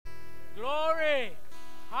Glory.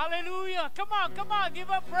 Hallelujah. Come on, come on. Give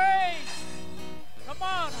up praise. Come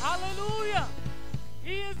on. Hallelujah.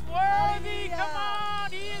 He is worthy. Come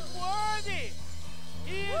on. He is worthy.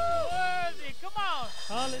 He is worthy. Come on.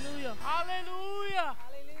 Hallelujah. Hallelujah.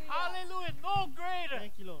 Hallelujah. No greater.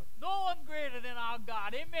 Thank you, Lord. No one greater than our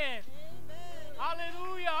God. Amen.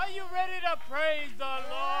 Hallelujah. Are you ready to praise the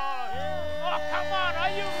Lord? Oh, come on.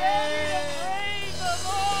 Are you ready to praise the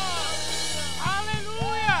Lord?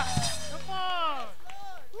 Hallelujah. Come on.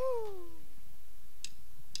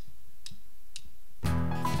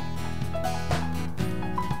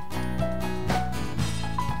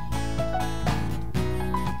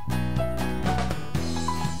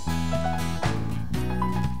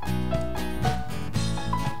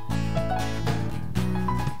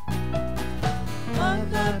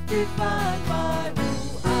 I'm not defined by who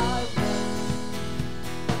I was.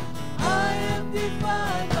 I am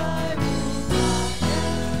defined by who I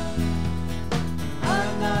am.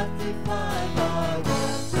 I'm not defined by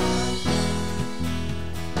what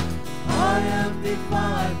I am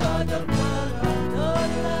defined by the blood of the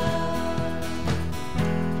Lamb.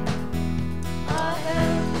 I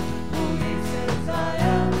am who He says I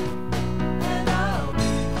am, and I'll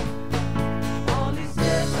be all He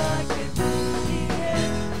says I can do. He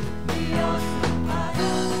is beyond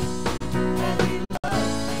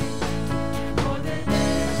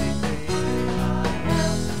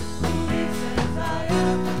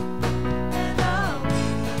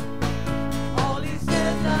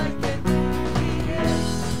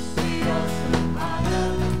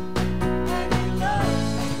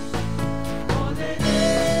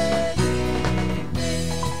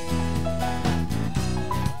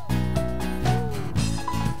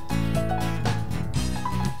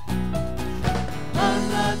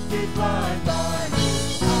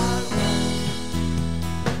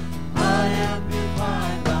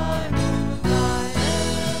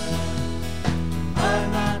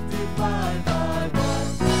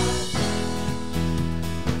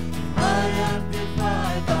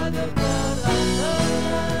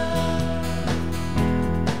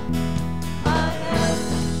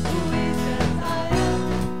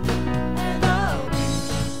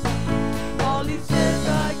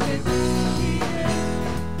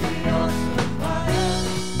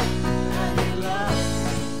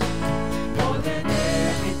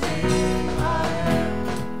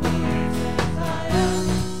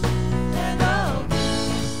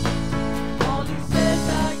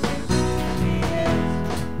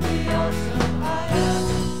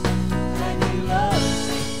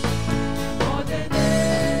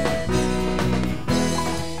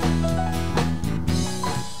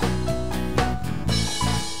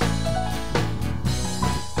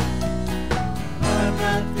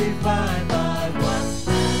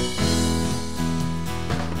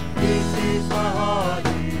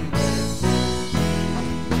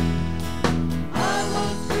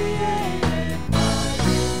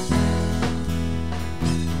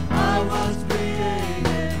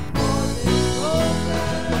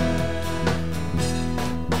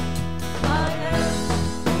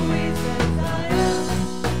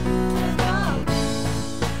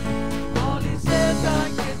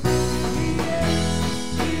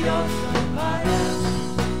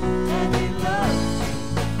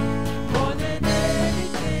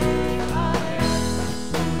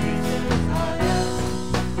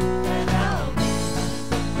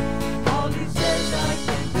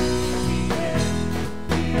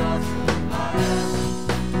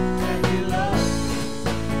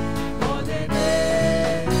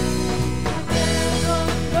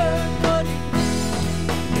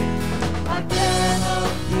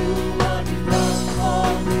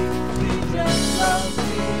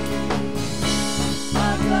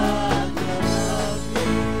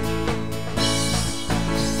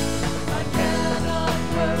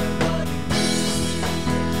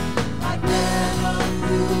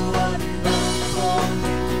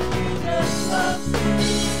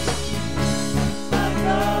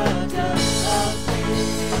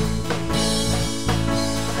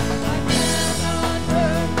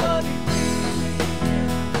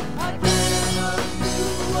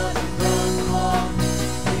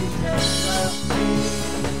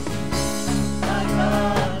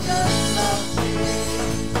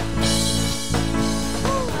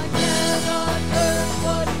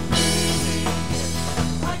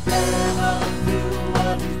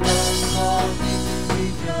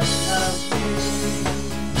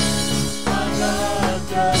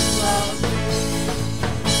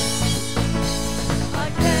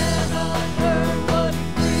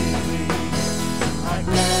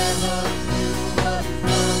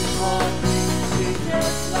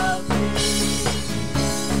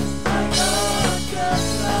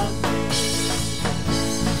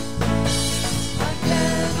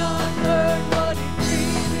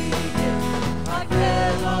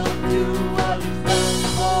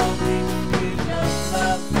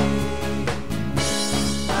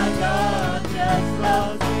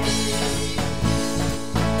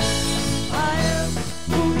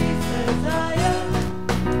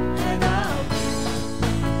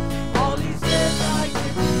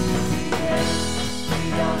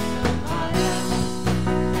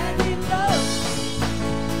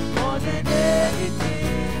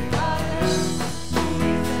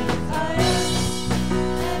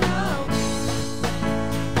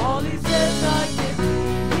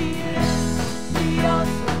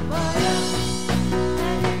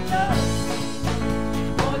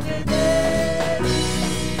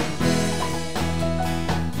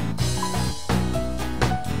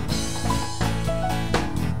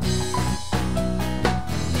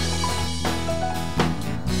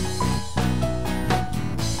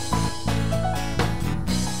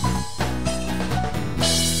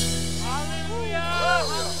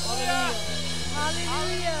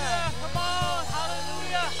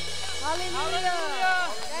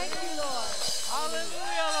Hallelujah. Thank you, Lord.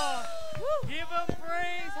 Hallelujah, Lord. Woo. Give him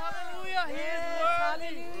praise. Hallelujah. He is Yes,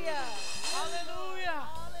 worthy. hallelujah. Hallelujah.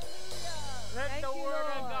 Let Thank the you,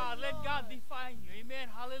 word of Lord. God, let God define you.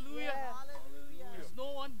 Amen. Hallelujah. Yes. There's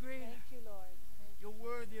no one greater. Thank you, Lord. You're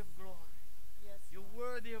worthy of glory. You're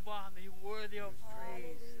worthy of honor. You're worthy of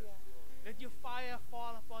praise. Hallelujah. Let your fire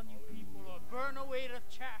fall upon you people, Lord. Burn away the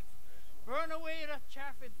chaff. Burn away the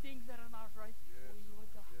chaff and things that are not right before you,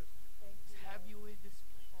 Lord God. Thank you, Just have Lord. your way this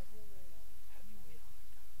place. Have your way, Lord. Have your way, Lord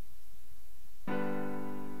God.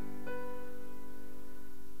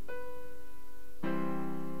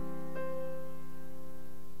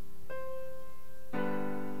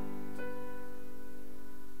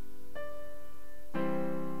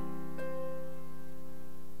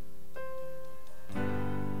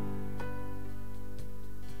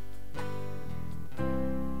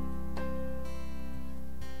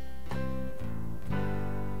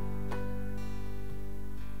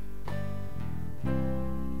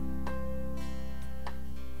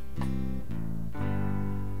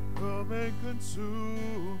 Come and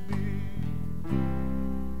consume me.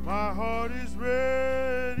 My heart is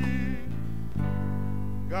ready.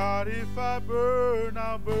 God, if I burn,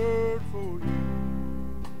 I'll burn for you.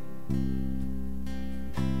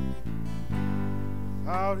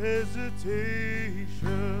 Without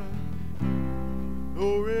hesitation,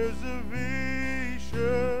 no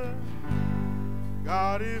reservation.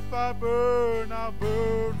 God, if I burn, I'll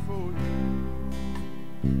burn for you.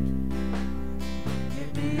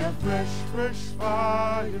 Give me a fresh, fresh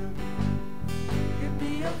fire. Give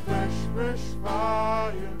me a fresh, fresh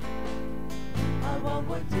fire. I want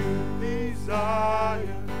what you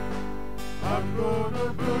desire. I'm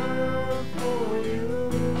gonna burn for you.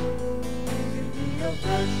 Give me a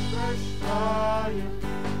fresh, fresh fire.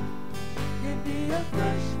 Give me a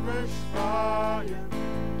fresh, fresh fire.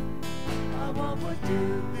 I want what you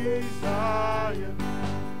desire.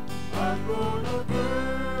 I'm gonna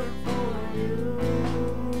burn for you.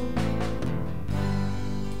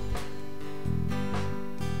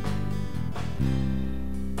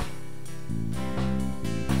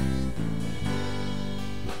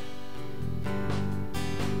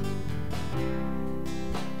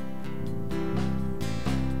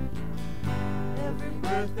 Every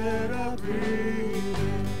breath that I breathe,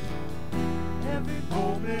 every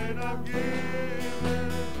moment I'm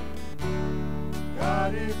giving.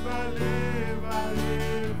 God, if I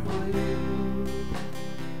live for you.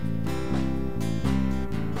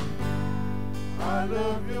 I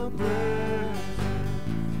love your presence.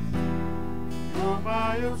 You're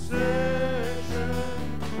my obsession.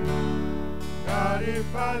 God,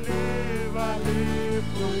 if I live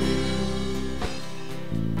for you.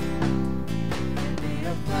 Give me a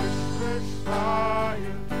fresh, fresh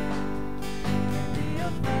fire. Give me a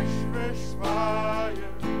fresh, fresh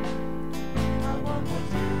fire. I want what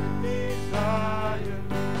you desire.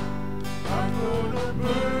 I'm gonna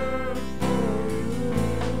burn for you.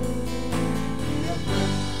 Give me a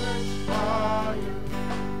fresh, fresh fire.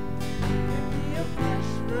 Give me a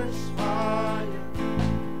fresh, fresh fire.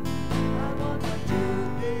 I want what you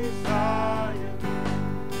desire.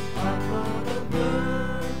 I'm gonna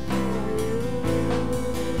burn for you.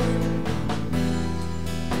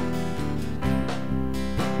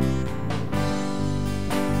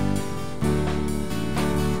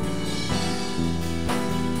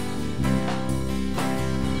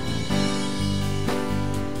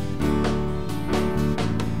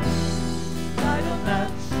 Light a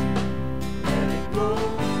match, let it go,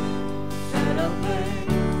 set a flame,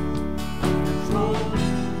 control.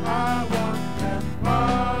 I want that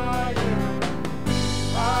fire,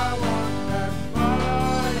 I want that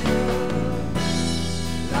fire.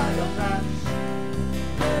 Light a match,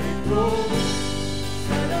 let it go,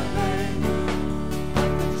 set a flame,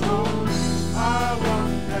 control. I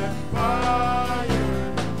want that fire,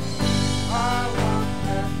 I want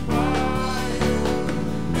that fire.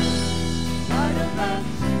 Light a match,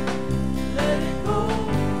 let it go,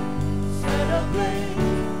 set a flame,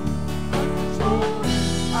 control.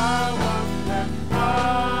 I want that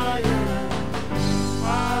fire, I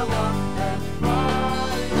want that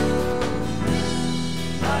fire.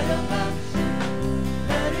 Light a match,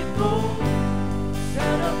 let it go,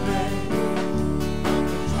 set a flame,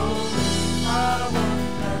 control. I want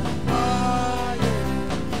that fire,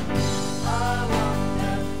 I want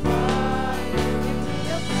that fire. Give me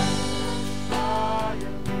a fresh, fresh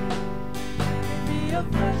fire. Give me a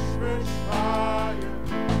fresh, fresh fire.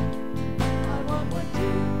 I want what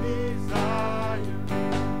you desire.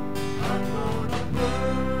 I'm gonna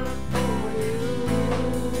burn for you.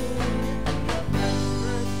 Give me a fresh,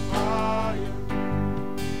 fresh fire.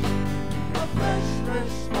 Give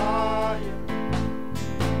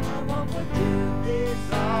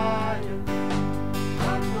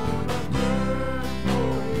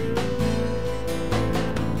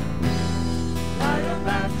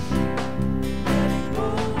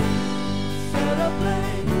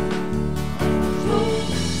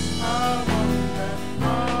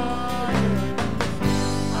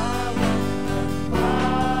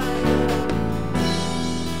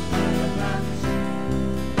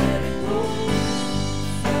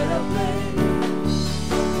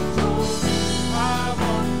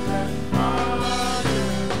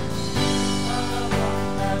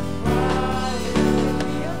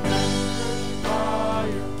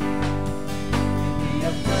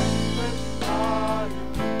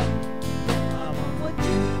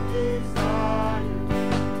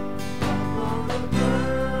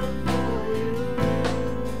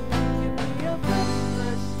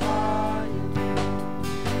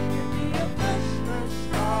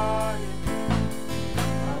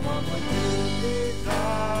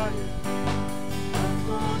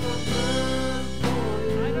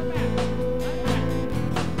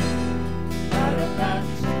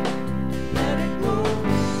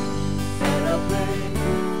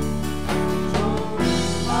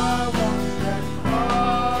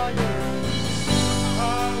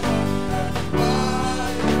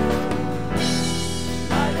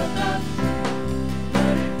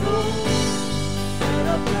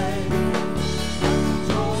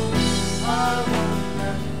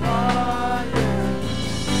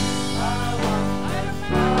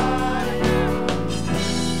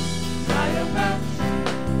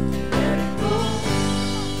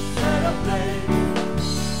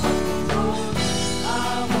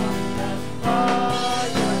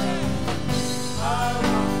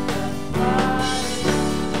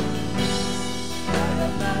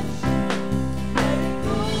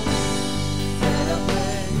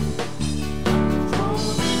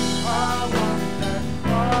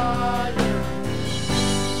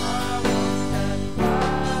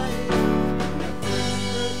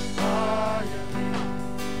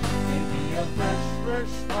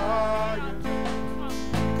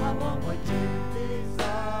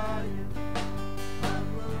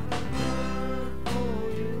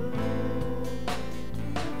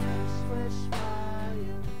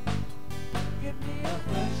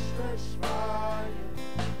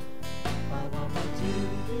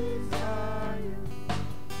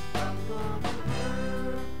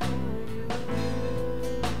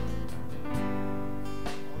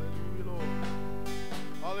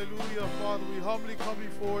Hallelujah, Father. We humbly come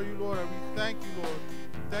before you, Lord, and we thank you, Lord.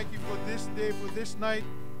 Thank you for this day, for this night.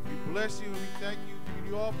 We bless you. We thank you.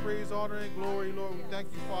 Giving you all praise, honor, and glory, Lord. We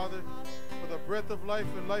thank you, Father, for the breath of life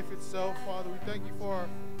and life itself, Father. We thank you for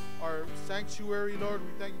our sanctuary, Lord.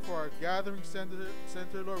 We thank you for our gathering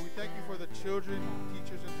center, Lord. We thank you for the children,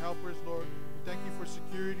 teachers, and helpers, Lord. We thank you for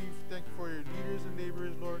security. We thank you for your leaders and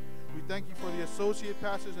laborers, Lord. We thank you for the associate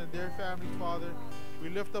pastors and their families, Father. We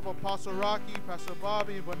lift up Apostle Rocky, Pastor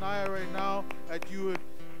Bobby, and Benaiah right now, that you would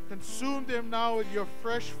consume them now with your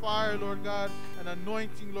fresh fire, Lord God, and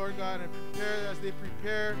anointing, Lord God, and prepare as they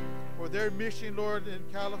prepare for their mission, Lord, in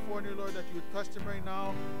California, Lord, that you would touch them right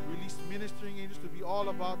now. Release ministering angels to be all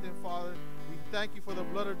about them, Father. We thank you for the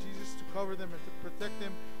blood of Jesus to cover them and to protect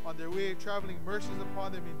them on their way, traveling mercies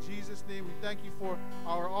upon them in Jesus' name. We thank you for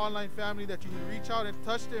our online family, that you would reach out and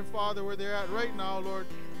touch them, Father, where they're at right now, Lord.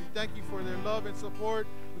 We thank you for their love and support.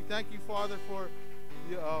 We thank you, Father, for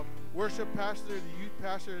the worship pastor, the youth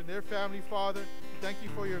pastor, and their family, Father. We thank you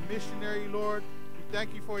for your missionary, Lord. We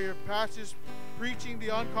thank you for your pastors preaching the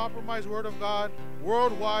uncompromised word of God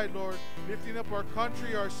worldwide, Lord. Lifting up our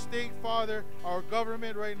country, our state, Father, our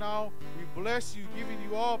government right now. We bless you, giving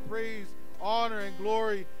you all praise, honor, and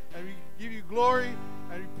glory. And we give you glory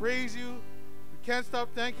and we praise you. We can't stop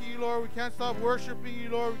thanking you, Lord. We can't stop worshiping you,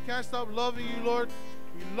 Lord. We can't stop loving you, Lord.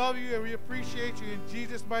 We love you and we appreciate you. In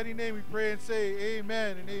Jesus' mighty name we pray and say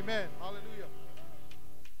amen and amen. Hallelujah.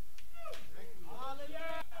 Thank you, Lord.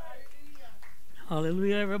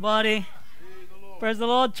 Hallelujah, everybody. Praise the Lord. Praise the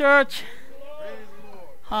Lord, church. Praise the Lord.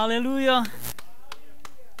 Hallelujah.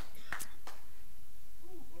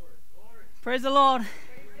 Praise the Lord.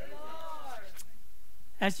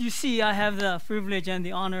 As you see, I have the privilege and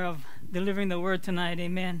the honor of delivering the word tonight.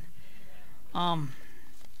 Amen. I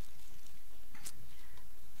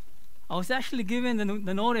was actually given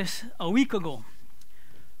the notice a week ago.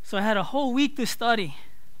 So I had a whole week to study.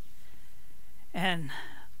 And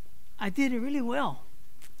I did it really well.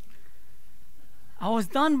 I was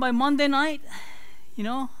done by Monday night. You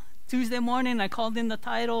know, Tuesday morning I called in the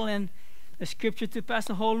title and the scripture to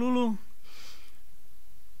Pastor Honolulu.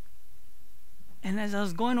 And as I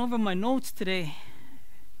was going over my notes today,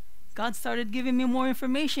 God started giving me more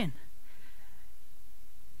information.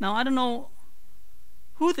 Now, I don't know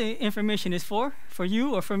who the information is for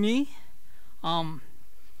you or for me.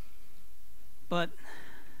 But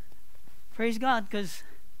praise God, because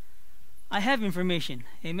I have information.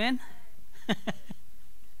 Amen?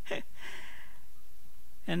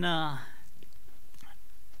 And I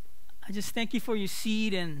just thank you for your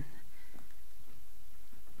seed and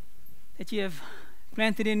that you have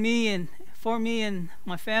planted in me and for me and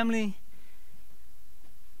my family.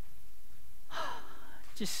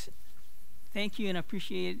 Just thank you and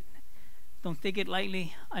appreciate it. Don't take it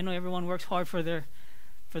lightly. I know everyone works hard for their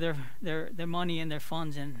money and their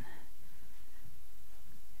funds, and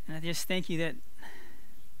I just thank you that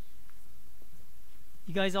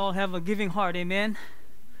you guys all have a giving heart. Amen.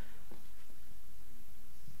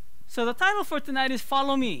 So the title for tonight is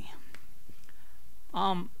Follow Me.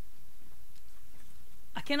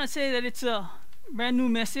 I cannot say that it's a brand new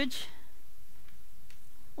message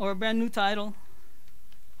or a brand new title,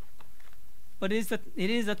 but it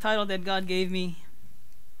is a title that God gave me.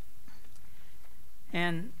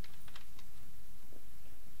 And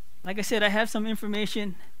like I said, I have some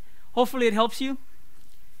information. Hopefully it helps you.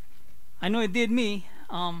 I know it did me.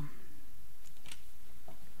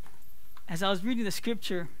 As I was reading the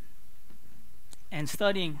scripture and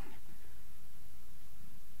studying,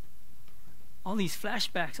 all these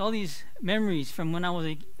flashbacks, all these memories from when I was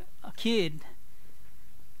a kid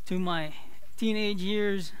to my teenage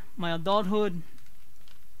years, my adulthood.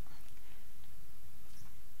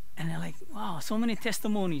 And they're like, wow, so many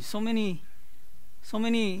testimonies, so many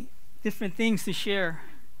different things to share.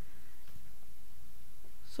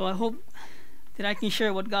 So I hope that I can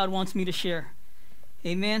share what God wants me to share.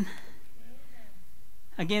 Amen.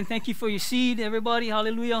 Again, thank you for your seed, everybody.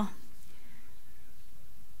 Hallelujah.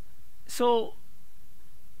 So,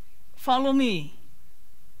 follow me.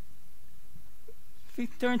 If you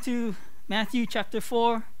turn to Matthew chapter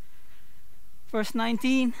 4, verse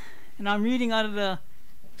 19, and I'm reading out of the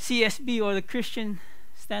CSB, or the Christian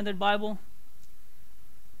Standard Bible.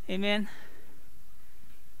 Amen.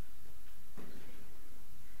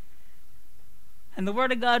 And the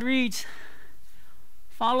Word of God reads,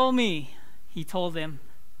 "Follow me," he told them,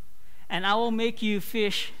 "and I will make you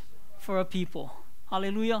fish for a people."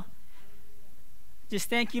 Hallelujah. Just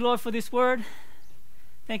thank you, Lord, for this word.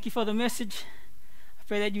 Thank you for the message. I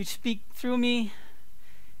pray that you speak through me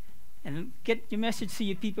and get your message to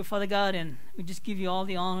your people, Father God, and we just give you all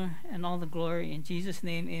the honor and all the glory. In Jesus'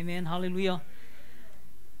 name, amen. Hallelujah.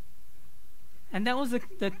 And that was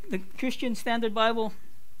the Christian Standard Bible.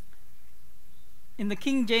 In the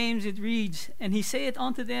King James, it reads, "And he saith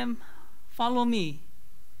unto them, Follow me,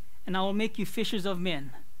 and I will make you fishers of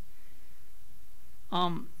men."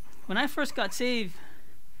 When I first got saved,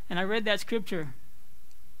 and I read that scripture,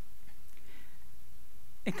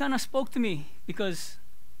 it kind of spoke to me because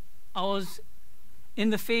I was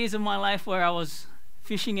in the phase of my life where I was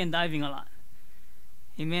fishing and diving a lot.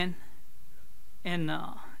 Amen. And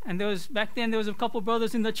back then there was a couple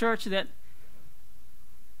brothers in the church that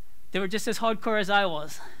they were just as hardcore as I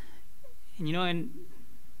was, and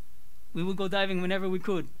we would go diving whenever we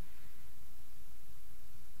could.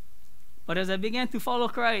 But as I began to follow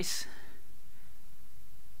Christ,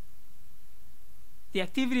 the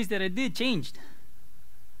activities that I did changed.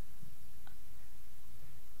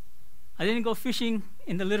 I didn't go fishing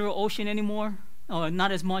in the literal ocean anymore, or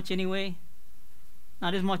not as much anyway,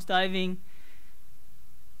 not as much diving.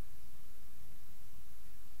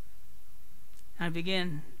 I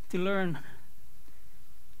began to learn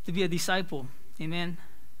to be a disciple, amen,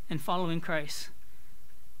 and following Christ.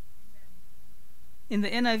 In the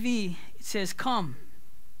NIV, it says, "Come,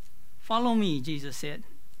 follow me," Jesus said,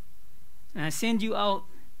 "and I send you out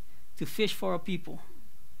to fish for a people."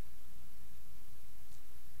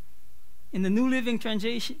 In the New Living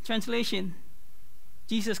Translation,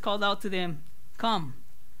 Jesus called out to them, "Come,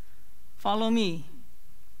 follow me,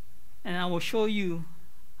 and I will show you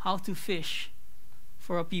how to fish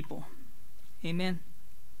for a people." Amen.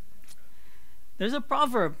 There's a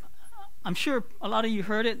proverb. I'm sure a lot of you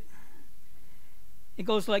heard it. It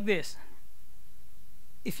goes like this: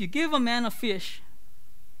 if you give a man a fish,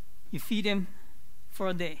 you feed him for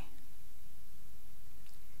a day.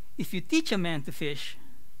 If you teach a man to fish,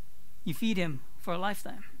 you feed him for a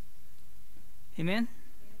lifetime. Amen?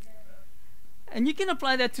 And you can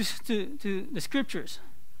apply that to the scriptures.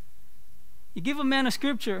 You give a man a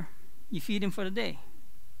scripture, you feed him for the day.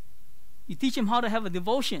 You teach him how to have a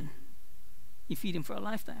devotion, you feed him for a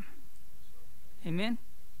lifetime. Amen?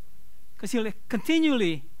 Because he'll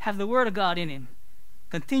continually have the Word of God in him.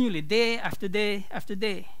 Continually, day after day after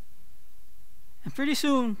day. And pretty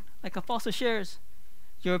soon, like Apostle shares,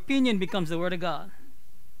 your opinion becomes the Word of God.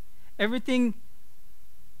 Everything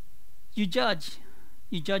you judge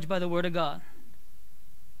by the Word of God.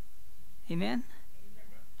 Amen?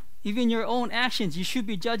 Even your own actions, you should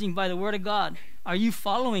be judging by the Word of God. Are you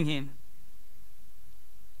following Him?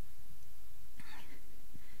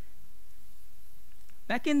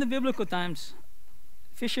 Back in the biblical times,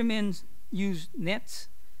 fishermen used nets,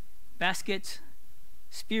 baskets,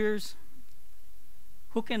 spears,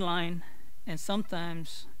 hook and line, and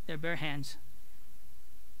sometimes their bare hands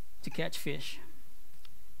to catch fish.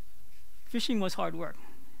 Fishing was hard work.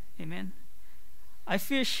 Amen. I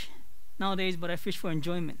fish nowadays, but I fish for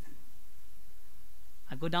enjoyment.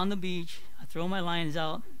 I go down the beach, I throw my lines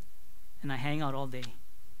out, and I hang out all day.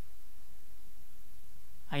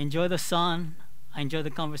 I enjoy the sun, I enjoy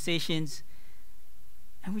the conversations,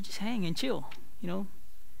 and we just hang and chill,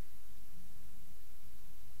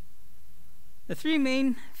 The three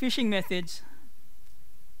main fishing methods: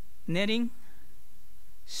 netting,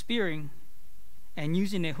 spearing, and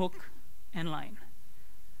using a hook and line.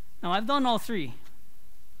 Now, I've done all three.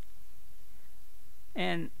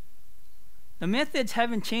 And the methods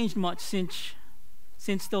haven't changed much since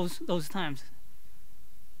those times.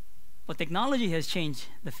 But technology has changed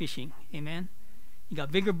the fishing. Amen. You got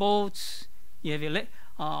bigger boats. You have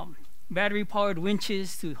battery-powered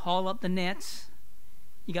winches to haul up the nets.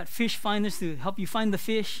 You got fish finders to help you find the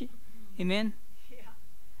fish. Amen. Yeah.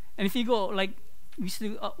 And if you go, like, we used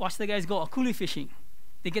to watch the guys go coulee fishing.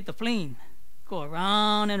 They get the plane, go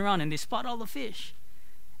around and around, and they spot all the fish.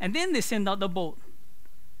 And then they send out the boat.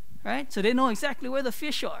 Right? So they know exactly where the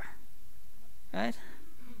fish are. Right?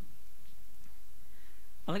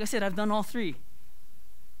 Well, like I said, I've done all three.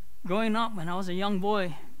 Growing up, when I was a young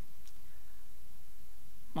boy,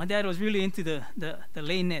 my dad was really into the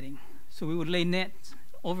lay netting. So we would lay nets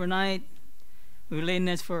overnight. We would lay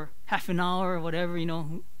nets for half an hour or whatever,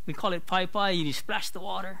 We call it pai. You splash the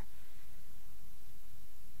water.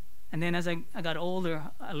 And then as I got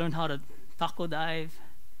older, I learned how to taco dive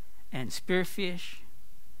and spearfish.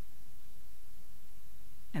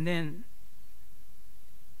 And then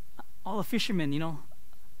all the fishermen,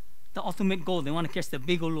 the ultimate goal, they want to catch the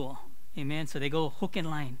big uluo. Amen. So they go hook and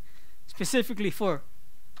line, specifically for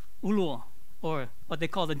uluo, or what they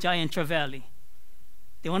call the giant trevally.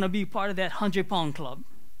 They want to be part of that 100-pound club.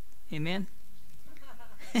 Amen.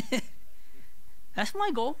 That's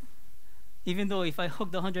my goal. Even though if I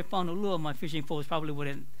hooked a 100-pound lure, my fishing poles probably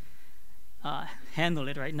wouldn't handle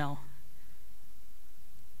it right now.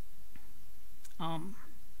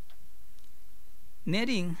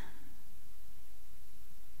 Netting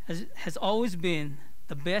has always been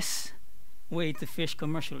the best way to fish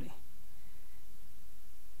commercially.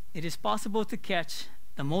 It is possible to catch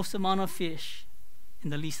the most amount of fish in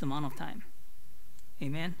the least amount of time.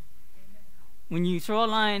 Amen? When you throw a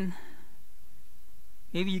line,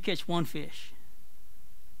 maybe you catch one fish,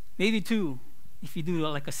 maybe two, if you do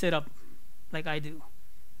like a setup like I do.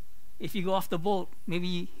 If you go off the boat,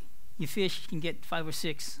 maybe you fish, you can get 5 or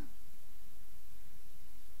 6.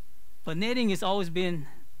 But netting has always been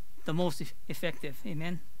the most effective.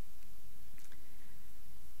 Amen?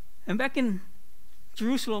 And back in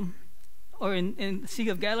Jerusalem, or in the Sea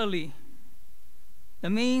of Galilee, the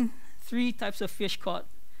main 3 types of fish caught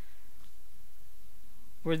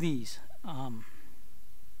were these.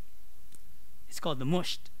 It's called the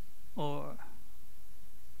musht, or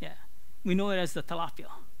we know it as the tilapia,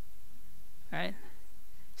 right?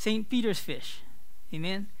 St. Peter's fish,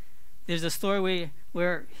 amen? There's a story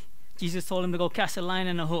where Jesus told him to go cast a line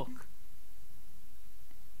and a hook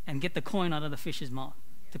and get the coin out of the fish's mouth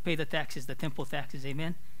to pay the taxes, the temple taxes,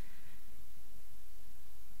 amen?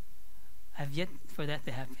 I've yet for that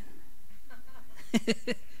to happen.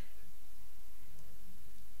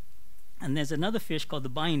 And there's another fish called the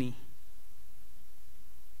bini.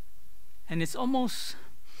 And it's almost,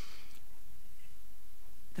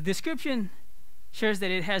 the description shares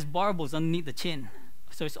that it has barbels underneath the chin.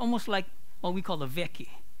 So it's almost like what we call the veki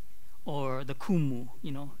or the kumu,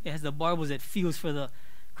 you know. It has the barbels that feels for the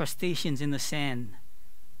crustaceans in the sand.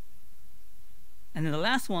 And then the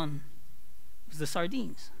last one was the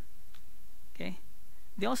sardines. Okay?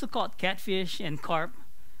 They also caught catfish and carp.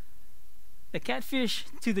 The catfish,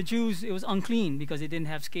 to the Jews, it was unclean because it didn't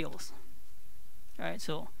have scales. All right,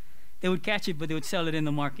 so they would catch it, but they would sell it in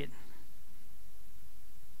the market.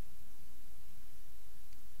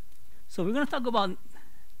 So we're going to talk about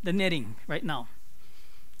the netting right now.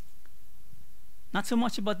 Not so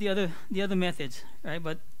much about the other methods, right?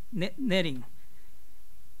 But netting.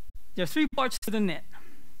 There are 3 parts to the net.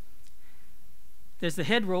 There's the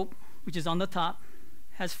head rope, which is on the top,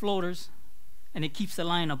 has floaters, and it keeps the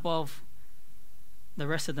line above the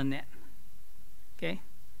rest of the net. Okay?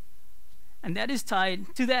 And that is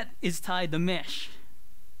tied, to that is tied the mesh.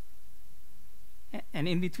 And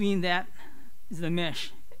in between that is the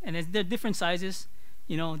mesh. And they're different sizes,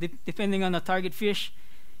 you know, depending on the target fish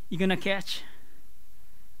you're going to catch.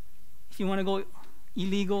 If you want to go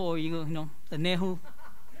illegal, or you know, the nehu,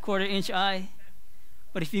 1/4 inch eye.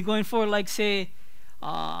 But if you're going for, like, say,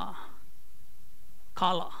 kala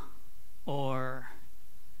or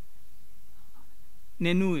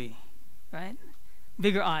nenui, right?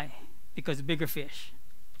 Bigger eye, because bigger fish.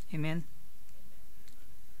 Amen?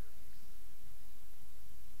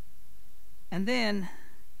 And then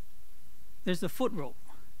there's the foot rope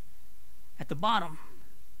at the bottom.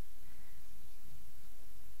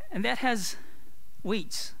 And that has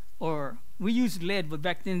weights, or we use lead, but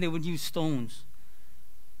back then they would use stones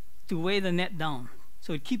to weigh the net down.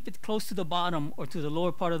 So it'd keep it close to the bottom or to the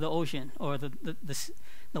lower part of the ocean or the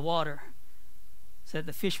water, so that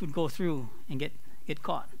the fish would go through and get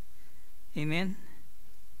caught. Amen?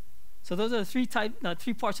 So those are the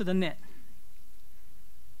 3 parts of the net.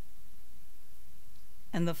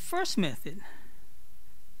 And the first method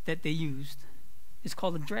that they used is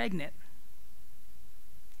called a drag net.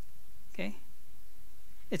 Okay?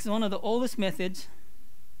 It's one of the oldest methods,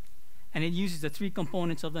 and it uses the 3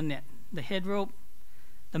 components of the net: the head rope,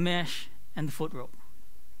 the mesh, and the foot rope.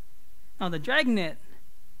 Now the drag net,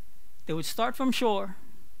 they would start from shore,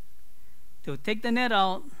 they would take the net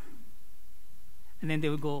out, and then they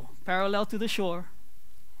would go parallel to the shore,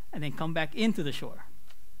 and then come back into the shore.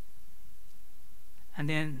 And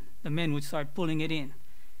then the men would start pulling it in.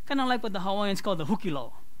 Kind of like what the Hawaiians call the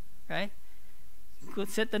hukilo, right? You could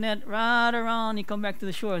set the net right around, you come back to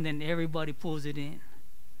the shore, and then everybody pulls it in.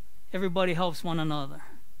 Everybody helps one another.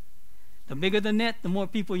 The bigger the net, the more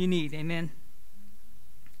people you need. Amen?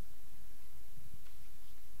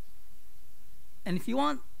 And if you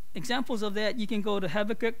want examples of that, you can go to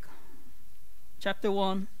Habakkuk chapter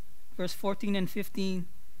 1, verse 14 and 15.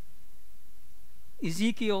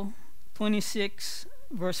 Ezekiel 26,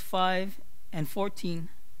 verse 5 and 14.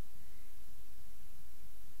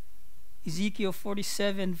 Ezekiel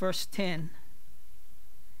 47, verse 10.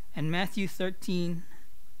 And Matthew 13,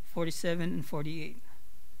 47 and 48.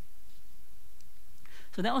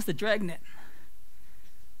 So that was the dragnet.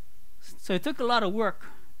 So it took a lot of work.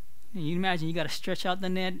 And you imagine you got to stretch out the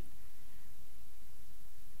net,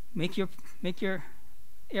 make your make your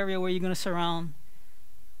area where you're going to surround.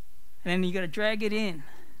 And then you got to drag it in.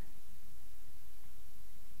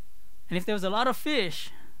 And if there was a lot of fish,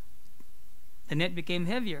 the net became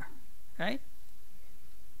heavier, right?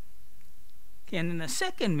 Okay, and then the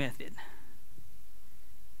second method,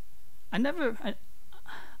 I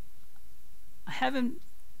haven't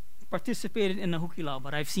participated in the hukilau,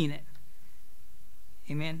 but I've seen it.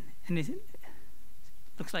 Amen. And it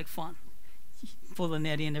looks like fun. Pull the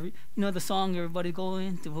net in. You know the song, everybody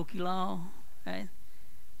going to hukilau, right?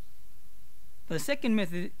 But the second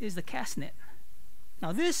method is the cast net.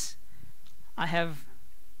 Now this I have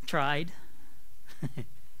tried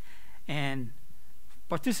and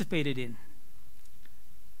participated in.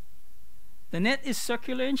 The net is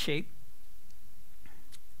circular in shape.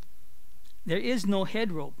 There is no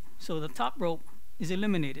head rope, so the top rope is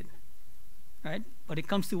eliminated, right? But it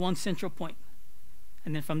comes to one central point.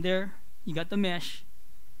 And then from there, you got the mesh.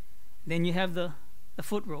 Then you have the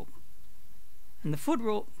foot rope. And the foot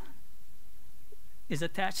rope is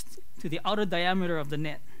attached to the outer diameter of the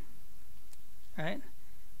net, right?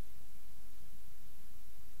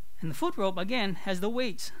 And the foot rope, again, has the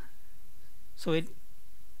weights, so it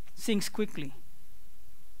sinks quickly.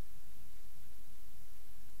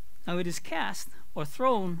 Now it is cast or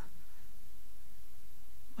thrown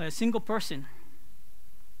by a single person.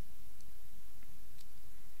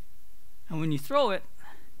 And when you throw it,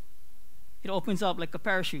 it opens up like a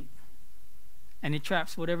parachute, and it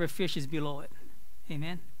traps whatever fish is below it.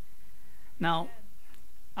 Amen. Now,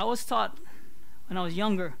 I was taught when I was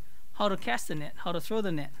younger how to cast the net, how to throw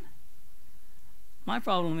the net. My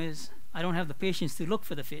problem is I don't have the patience to look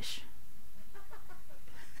for the fish.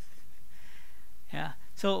 Yeah.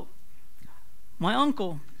 So my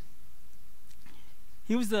uncle,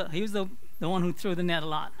 he was the one who threw the net a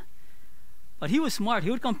lot. But he was smart.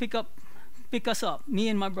 He would come pick us up, me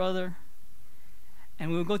and my brother,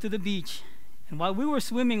 and we would go to the beach. And while we were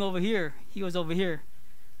swimming over here, he was over here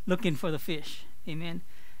looking for the fish. Amen.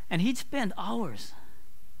 And he'd spend hours.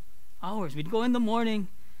 We'd go in the morning,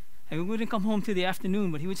 and we wouldn't come home till the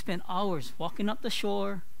afternoon, but he would spend hours walking up the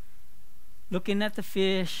shore, looking at the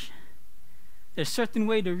fish. There's a certain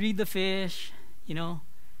way to read the fish, you know.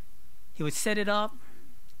 He would set it up.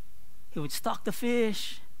 He would stalk the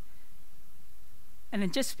fish. And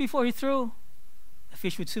then just before he threw, the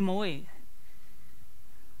fish would swim away.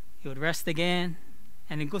 He would rest again,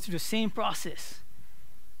 and then go through the same process.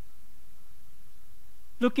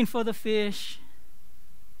 Looking for the fish,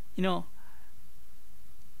 you know.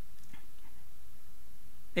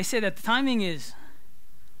 They say that the timing is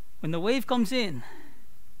when the wave comes in,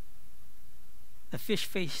 the fish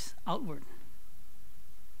face outward.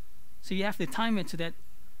 So you have to time it so that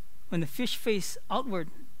when the fish face outward,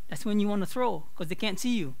 that's when you want to throw, because they can't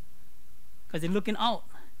see you, because they're looking out,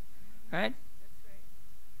 right?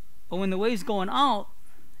 But when the wave's going out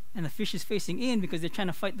and the fish is facing in because they're trying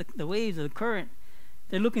to fight the waves or the current,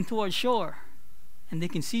 they're looking towards shore and they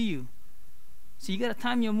can see you. So you got to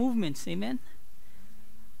time your movements, amen?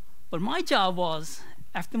 But my job was,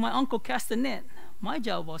 after my uncle cast the net, my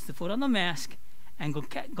job was to put on the mask and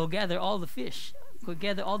go gather all the fish, go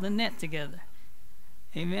gather all the net together,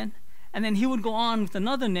 amen? And then he would go on with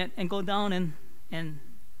another net and go down and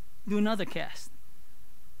do another cast,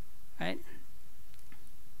 right?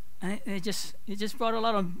 And it just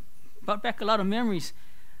brought back a lot of memories.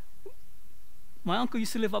 My uncle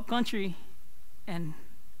used to live up country, and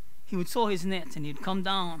he would sew his nets, and he'd come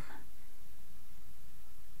down,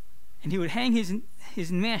 and he would hang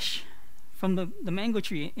his mesh from the mango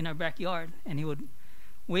tree in our backyard, and he would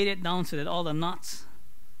weight it down so that all the knots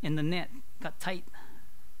in the net got tight.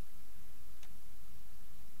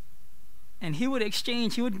 And he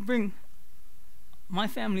would bring my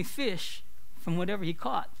family fish from whatever he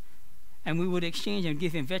caught, and we would exchange and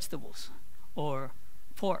give him vegetables or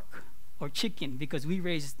pork or chicken, because we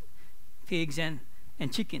raised pigs and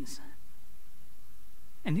chickens.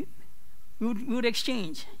 And we would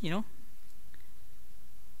exchange, you know.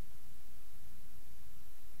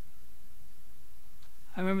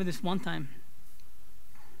 I remember this one time.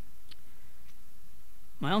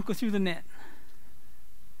 My uncle threw the net,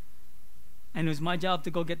 and it was my job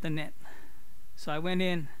to go get the net. So I went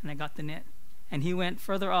in and I got the net, and he went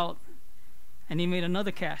further out and he made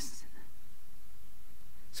another cast.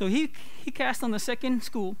 So he cast on the second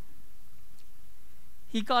school.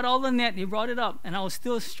 He got all the net, he brought it up, and I was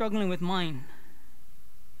still struggling with mine.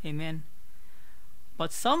 Amen.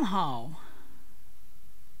 But somehow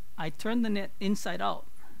I turned the net inside out.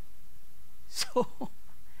 So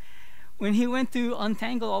when he went to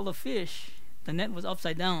untangle all the fish, the net was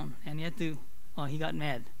upside down, and he got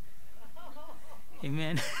mad.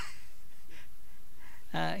 Amen.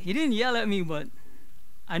 He didn't yell at me, but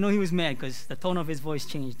I know he was mad because the tone of his voice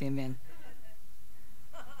changed. Amen.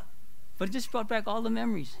 But it just brought back all the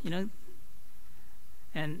memories, you know.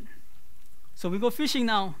 And so we go fishing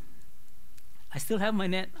now. I still have my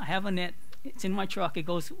net. I have a net. It's in my truck. It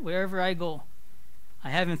goes wherever I go. I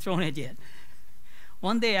haven't thrown it yet.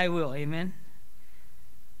 One day I will. Amen.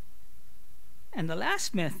 And the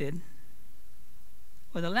last method,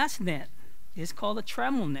 or the last net, is called a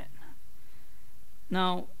trammel net.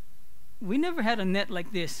 Now, we never had a net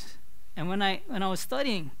like this. And when I was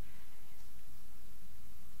studying,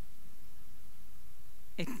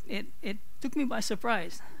 it took me by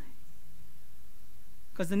surprise.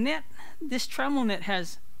 Because the net, this trammel net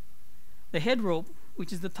has the head rope,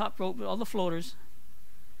 which is the top rope with all the floaters,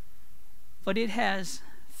 but it has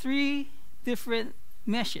 3 different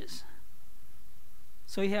meshes.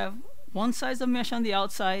 So you have one size of mesh on the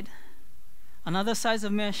outside, another size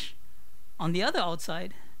of mesh on the other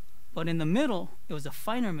outside, but in the middle, it was a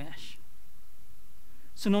finer mesh.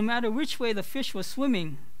 So no matter which way the fish was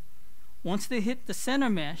swimming, once they hit the center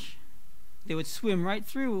mesh, they would swim right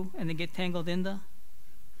through and then get tangled in the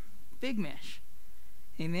big mesh.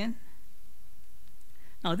 Amen?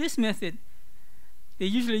 Now this method, they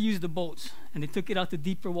usually use the boats, and they took it out to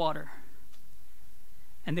deeper water.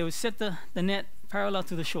 And they would set the net parallel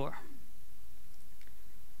to the shore.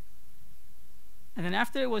 And then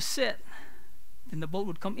after it was set, then the boat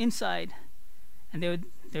would come inside, and they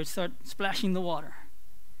would start splashing the water.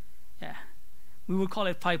 Yeah. We would call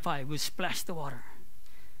it pai-pai. We would splash the water.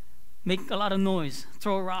 Make a lot of noise.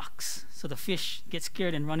 Throw rocks so the fish get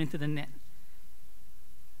scared and run into the net.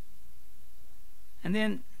 And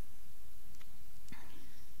then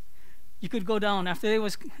you could go down after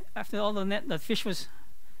all the fish was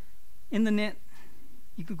in the net.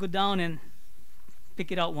 You could go down and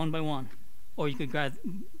pick it out one by one, or you could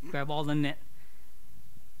grab all the net.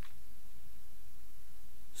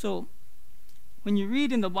 So when you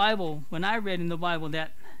read in the Bible, when I read in the Bible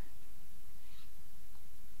that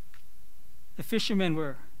the fishermen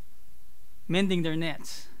were mending their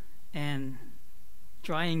nets and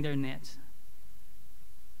drying their nets,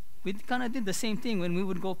 we kind of did the same thing. When we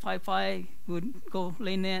would go pai-pai, we would go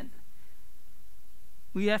lay net.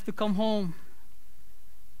 We'd have to come home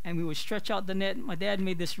and we would stretch out the net. My dad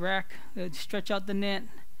made this rack. We would stretch out the net.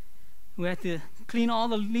 We had to clean all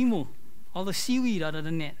the limu, all the seaweed out of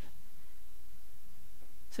the net,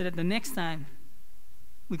 so that the next time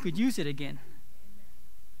we could use it again.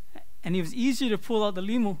 And it was easier to pull out the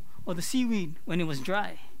limu or the seaweed when it was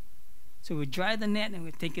dry. So we'd dry the net and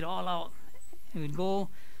we'd take it all out. And we'd go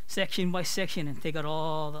section by section and take out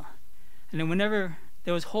all the... And then whenever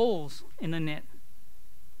there was holes in the net,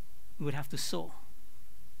 we would have to sew.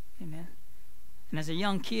 Amen. And as a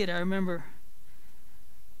young kid, I remember,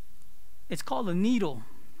 it's called a needle,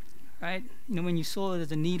 right? You know, when you sew,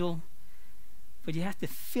 there's a needle, but you have to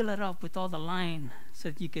fill it up with all the line so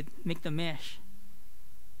that you could make the mesh.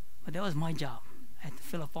 But that was my job. I had to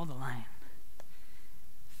fill up all the line.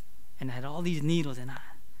 And I had all these needles, and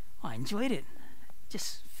I enjoyed it.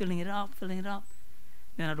 Just filling it up. Then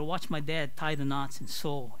I'd watch my dad tie the knots and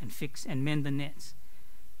sew and fix and mend the nets.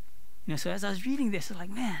 You know, so as I was reading this, I was like,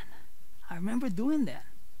 man, I remember doing that.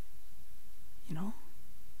 You know?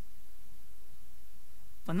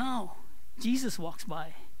 But now, Jesus walks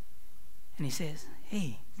by, and he says,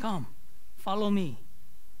 hey, come, follow me,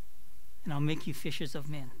 and I'll make you fishers of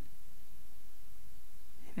men.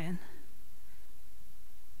 Amen?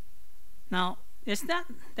 Now, that's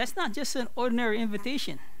not just an ordinary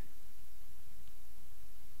invitation.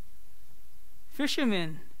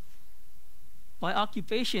 Fishermen, by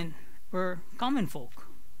occupation, were common folk.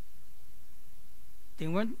 They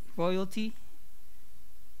weren't royalty.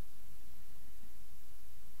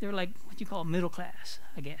 They were like what you call middle class,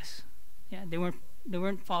 I guess. Yeah, they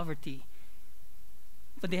weren't poverty.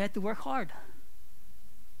 But they had to work hard.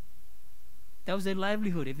 That was their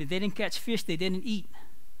livelihood. If they didn't catch fish, they didn't eat.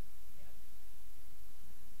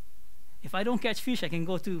 If I don't catch fish, I can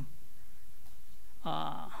go to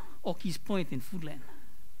Oki's Point in Foodland,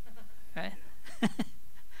 right?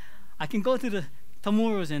 I can go to the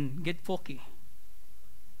Tamuros and get poke.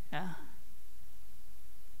 Yeah.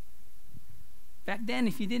 Back then,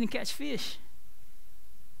 if you didn't catch fish,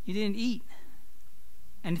 you didn't eat.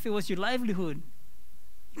 And if it was your livelihood,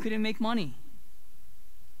 you couldn't make money.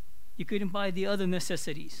 You couldn't buy the other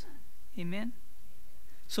necessities. Amen?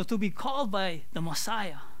 So to be called by the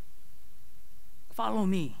Messiah, follow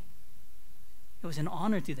me, it was an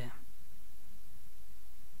honor to them.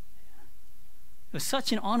 It was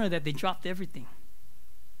such an honor that they dropped everything.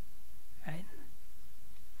 Right?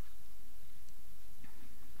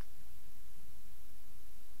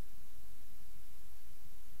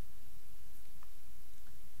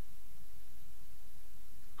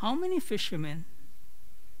 How many fishermen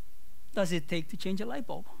does it take to change a light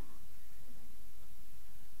bulb?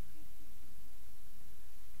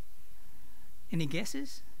 Any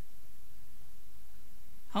guesses?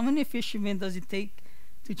 How many fishermen does it take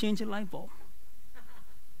to change a light bulb?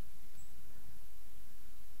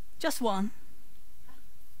 Just one.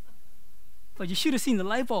 But you should have seen the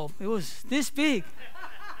light bulb. It was this big.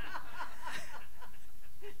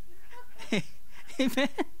 Amen.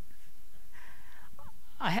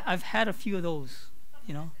 I've had a few of those,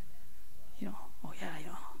 you know. Oh yeah,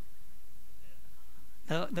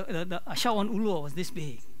 I saw one ulua was this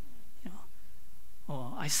big, you know.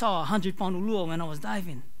 Oh, I saw 100-pound ulua when I was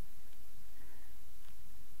diving.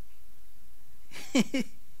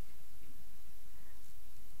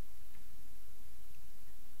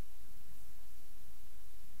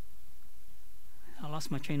 I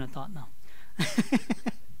lost my train of thought now.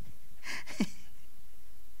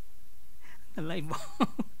 The light bulb.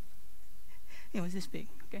 It was this big.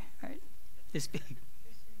 Okay, all right. This big.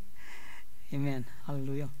 Amen.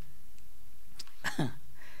 Hallelujah.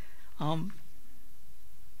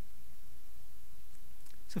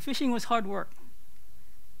 So fishing was hard work.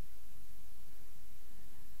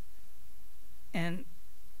 And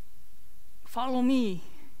follow me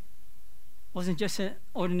wasn't just an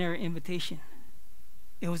ordinary invitation.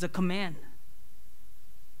 It was a command.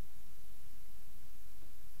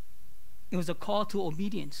 It was a call to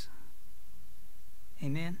obedience.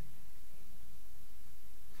 Amen.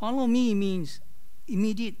 Follow me means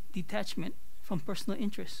immediate detachment from personal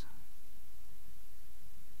interests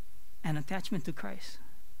and attachment to Christ.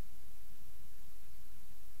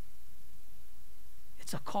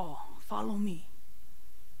 It's a call. Follow me.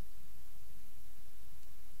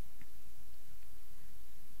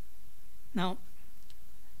 Now,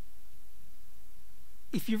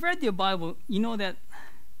 if you've read your Bible, you know that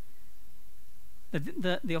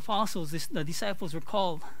the apostles, the disciples, were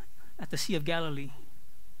called at the Sea of Galilee.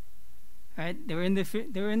 Right? They were in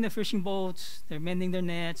the fishing boats. They're mending their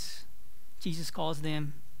nets. Jesus calls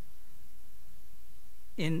them.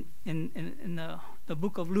 In the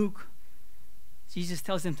book of Luke, Jesus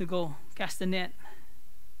tells them to go cast the net.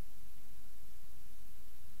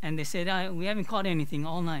 And they said, "We haven't caught anything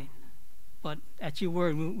all night, but at your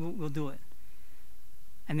word, we'll do it."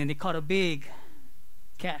 And then they caught a big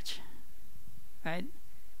catch. Right?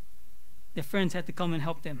 Their friends had to come and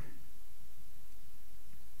help them.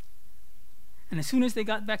 And as soon as they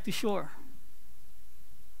got back to shore,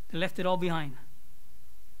 they left it all behind.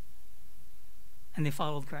 And they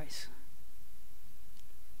followed Christ.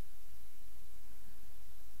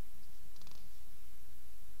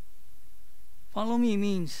 Follow me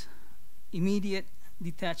means immediate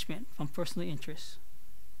detachment from personal interests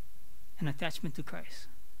and attachment to Christ.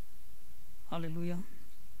 Hallelujah.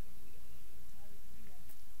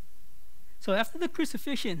 So after the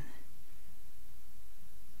crucifixion,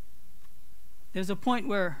 there's a point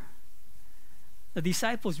where the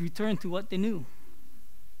disciples returned to what they knew.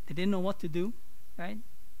 They didn't know what to do, right?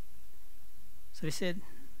 So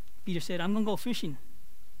Peter said, "I'm going to go fishing."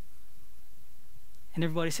 And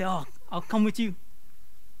everybody said, "Oh, I'll come with you.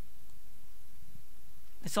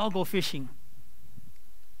 Let's all go fishing."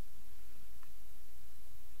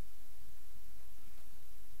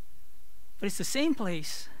 But it's the same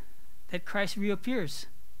place that Christ reappears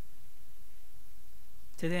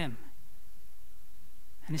to them.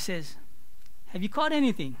 And he says, "Have you caught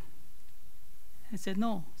anything?" And they said,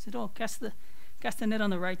 "No." He said, "Oh, cast the net on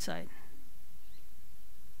the right side."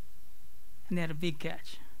 And they had a big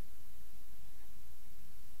catch.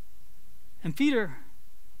 And Peter,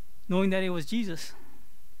 knowing that it was Jesus,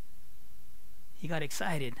 he got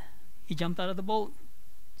excited. He jumped out of the boat,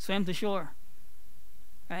 swam to shore,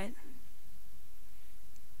 right?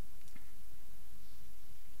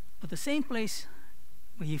 But the same place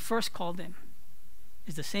where he first called them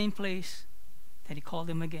is the same place that he called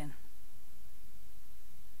them again.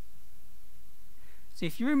 So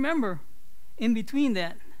if you remember, in between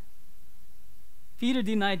that, Peter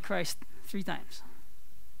denied Christ 3 times.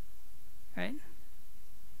 Right?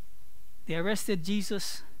 They arrested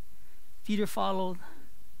Jesus. Peter followed.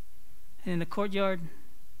 And in the courtyard,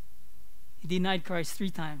 he denied Christ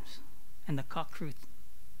 3 times. And the cock crowed.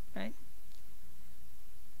 Right?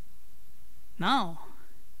 Now,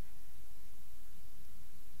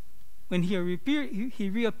 when he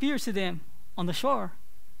reappears to them on the shore,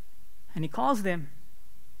 and he calls them,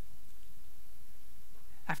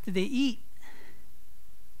 after they eat,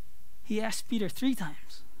 he asks Peter 3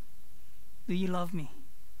 times, "Do you love me?"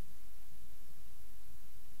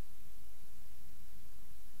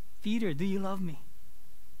 Peter, do you love me?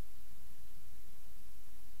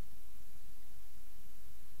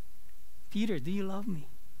 Peter, do you love me?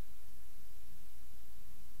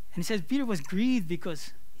 And he says Peter was grieved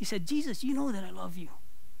because he said, Jesus, you know that I love you.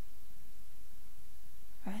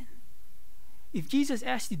 Right? If Jesus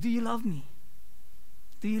asked you, do you love me?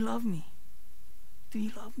 Do you love me? Do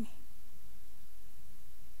you love me?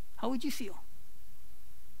 How would you feel?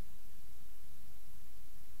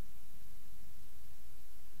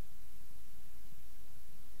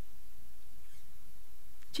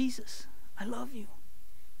 Jesus, I love you.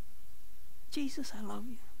 Jesus, I love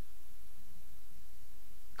you.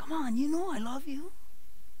 Come on, you know I love you.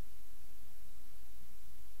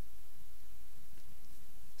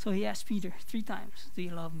 So he asked Peter 3 times, do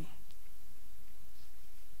you love me?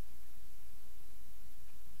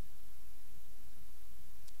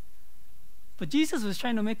 But Jesus was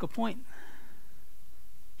trying to make a point.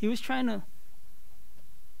 He was trying to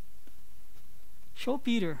show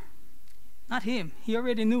Peter, not him, he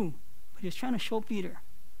already knew, but he was trying to show Peter,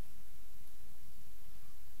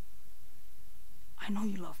 I know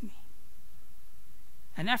you love me.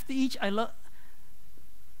 And after each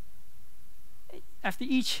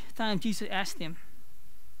time Jesus asked him,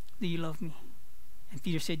 do you love me? And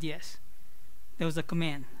Peter said yes. There was a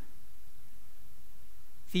command.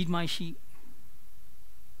 Feed my sheep.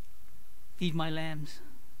 Feed my lambs.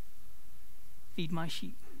 Feed my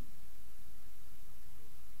sheep.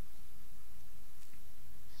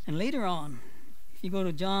 And later on, if you go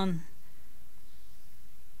to John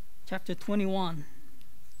chapter 21,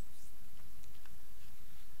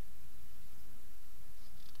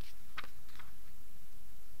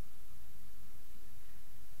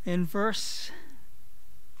 in verse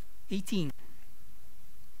 18,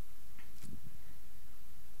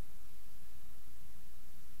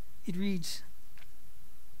 it reads,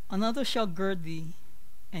 another shall gird thee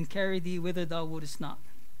and carry thee whither thou wouldest not.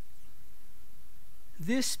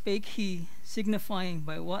 This spake he, signifying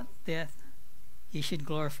by what death he should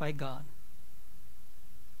glorify God.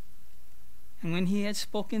 And when he had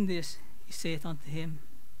spoken this, he saith unto him,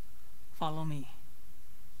 follow me.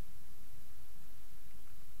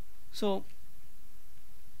 So,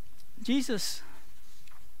 Jesus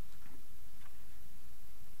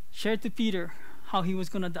shared to Peter how he was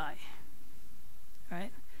going to die.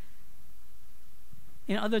 Right?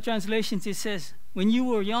 In other translations, it says, when you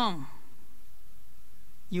were young,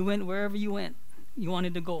 you went wherever you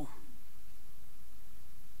wanted to go.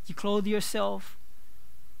 You clothed yourself,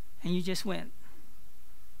 and you just went.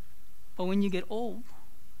 But when you get old,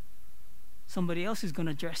 somebody else is going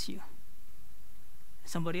to dress you.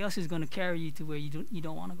 Somebody else is going to carry you to where you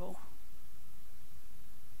don't want to go.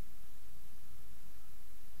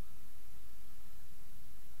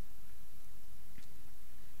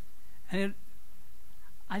 And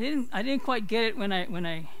I didn't quite get it when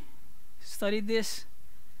I studied this,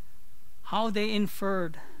 how they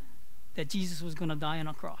inferred that Jesus was going to die on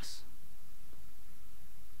a cross,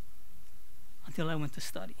 until I went to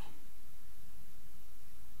study.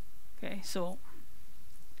 Okay, so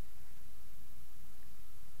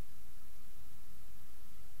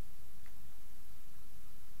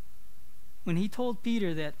when he told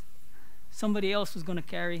Peter that somebody else was going to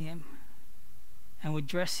carry him and would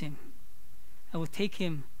dress him and would take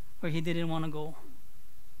him where he didn't want to go,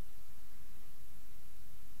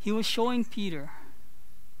 he was showing Peter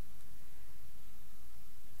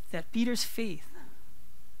that Peter's faith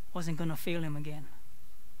wasn't going to fail him again.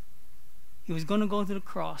 He was going to go to the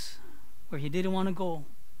cross where he didn't want to go,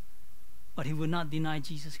 but he would not deny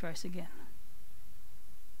Jesus Christ again.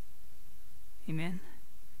 Amen?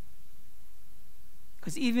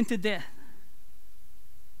 Because even to death,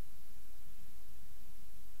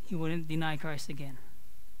 he wouldn't deny Christ again.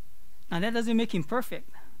 Now that doesn't make him perfect,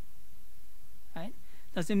 right?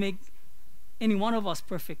 Doesn't make any one of us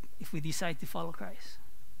perfect if we decide to follow Christ.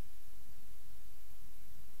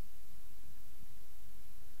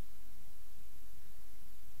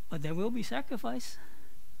 But there will be sacrifice.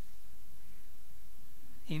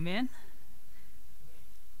 Amen?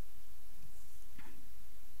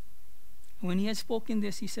 When he had spoken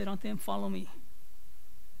this, he said unto him, follow me.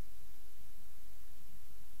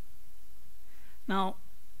 Now,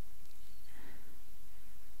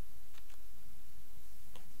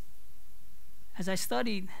 as I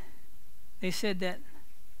studied, they said that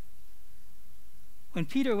when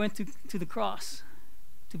Peter went to the cross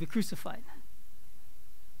to be crucified,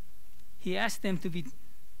 he asked them that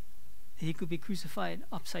he could be crucified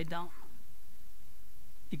upside down,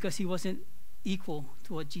 because he wasn't equal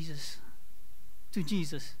to what Jesus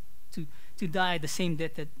to die the same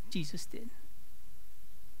death that Jesus did.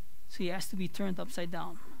 So he asked to be turned upside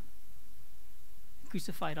down,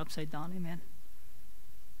 crucified upside down. Amen.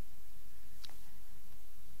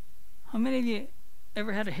 How many of you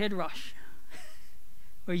ever had a head rush?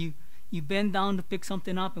 Where you bend down to pick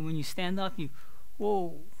something up, and when you stand up, you,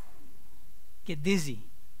 whoa, get dizzy.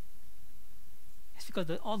 It's because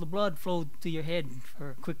all the blood flowed to your head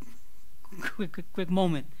for a quick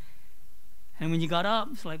moment. And when you got up,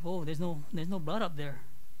 it's like, whoa, there's no blood up there.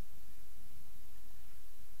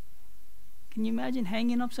 Can you imagine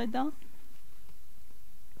hanging upside down?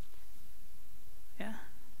 Yeah.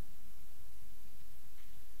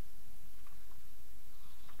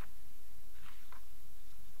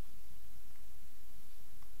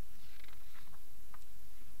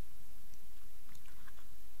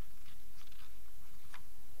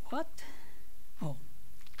 What? Oh.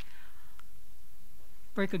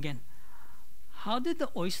 Break again. How did the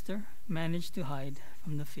oyster manage to hide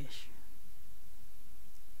from the fish?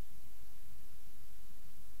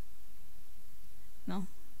 No?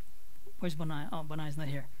 Where's Benai? Oh, Benai's not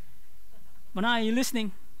here. Benai, are you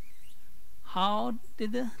listening? How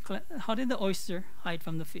did the oyster hide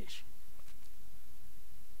from the fish?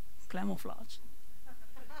 Camouflage.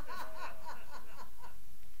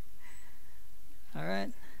 All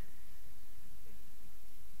right.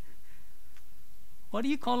 What do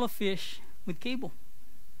you call a fish with cable?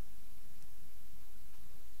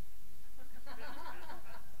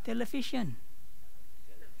 Television.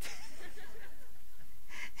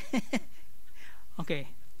 Okay,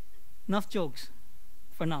 enough jokes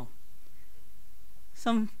for now.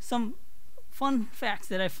 Some fun facts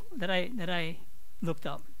that I looked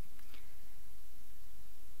up.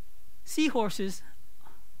 Seahorses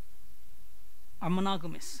are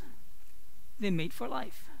monogamous. They mate for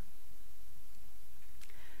life.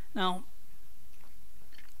 Now,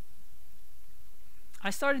 I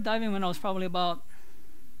started diving when I was probably about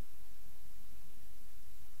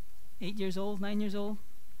 8 years old, 9 years old,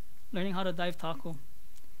 learning how to dive taco.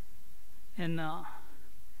 And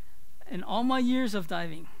in all my years of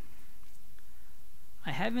diving,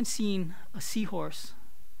 I haven't seen a seahorse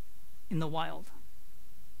in the wild.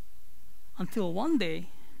 Until one day,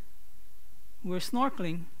 we were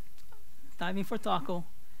snorkeling, diving for taco,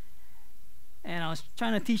 and I was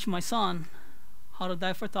trying to teach my son how to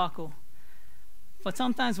dive for taco. But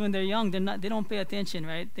sometimes when they're young, they don't pay attention,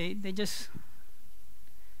 right? They're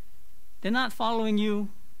not following you.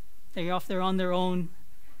 They're on their own.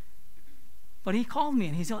 But he called me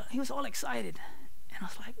and he was all excited. And I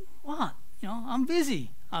was like, what? I'm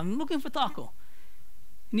busy. I'm looking for taco.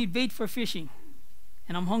 I need bait for fishing.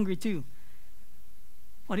 And I'm hungry too.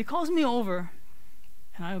 But he calls me over,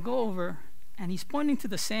 and I go over, and he's pointing to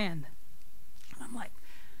the sand. And I'm like,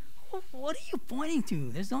 what are you pointing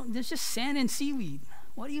to? There's just sand and seaweed.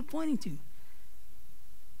 What are you pointing to?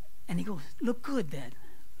 And he goes, look good, Dad.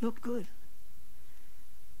 Look good.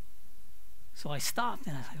 So I stopped,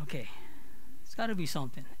 and I was like, okay, it's got to be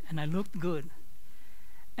something. And I looked good.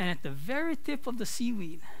 And at the very tip of the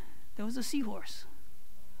seaweed, there was a seahorse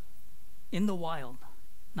in the wild.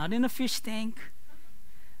 Not in a fish tank,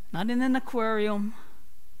 not in an aquarium,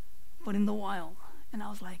 but in the wild. And I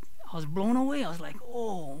was blown away. I was like,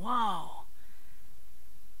 oh, wow.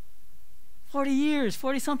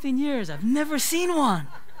 40-something years, I've never seen one.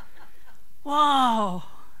 Wow.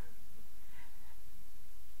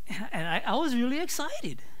 And I was really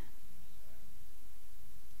excited.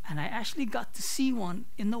 And I actually got to see one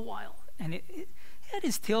in the wild. And it had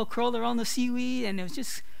his tail curled around the seaweed, and it was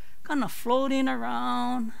just kind of floating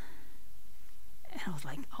around. And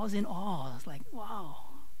I was in awe. I was like, wow.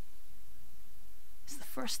 It's the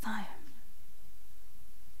first time.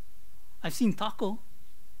 I've seen taco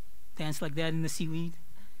dance like that in the seaweed.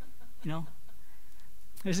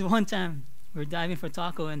 There's one time we were diving for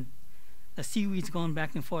taco, and the seaweed's going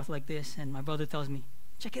back and forth like this, and my brother tells me,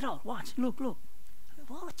 check it out, watch, look. I'm like,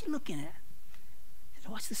 well, what you looking at? I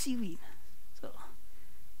said, watch the seaweed. So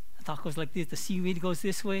the taco's like this, the seaweed goes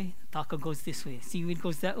this way, the taco goes this way, seaweed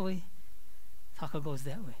goes that way, taco goes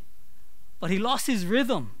that way. But he lost his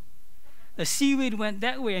rhythm. The seaweed went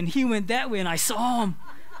that way, and he went that way, and I saw him.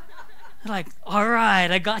 I'm like, all right,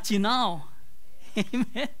 I got you now.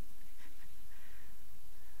 Amen.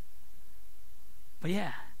 But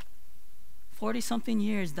yeah, 40-something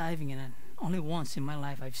years diving, and only once in my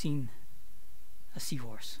life I've seen a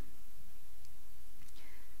seahorse.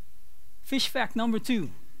 Fish fact number 2.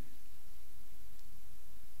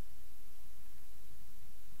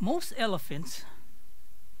 Most elephants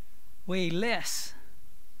weigh less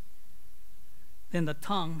than the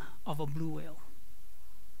tongue of a blue whale.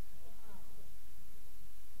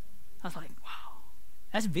 I was like, wow,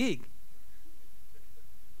 that's big.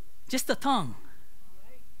 Just the tongue.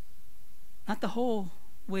 Not the whole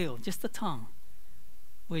whale, just the tongue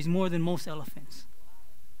weighs more than most elephants.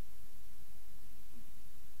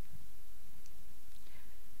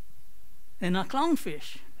 than a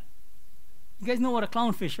clownfish. You guys know what a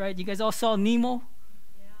clownfish, right? You guys all saw Nemo?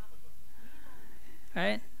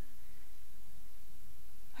 Right?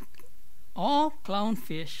 All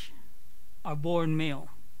clownfish are born male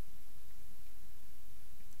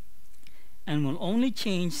and will only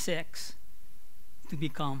change sex to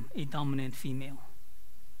become a dominant female.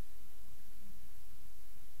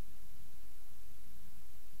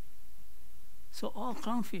 So all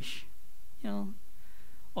clownfish, you know,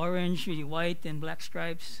 orange with white and black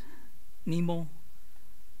stripes, Nemo,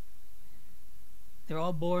 they're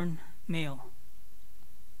all born male.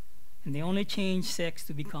 And they only change sex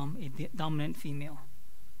to become a dominant female.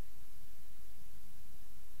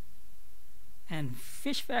 And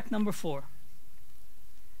fish fact number 4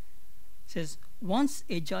 says, once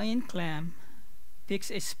a giant clam picks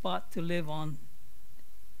a spot to live on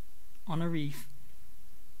a reef,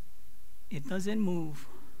 it doesn't move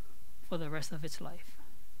for the rest of its life.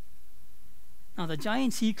 Now the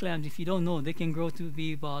giant sea clams, if you don't know, they can grow to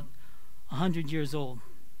be about 100 years old,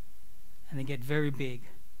 and they get very big.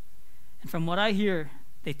 And from what I hear,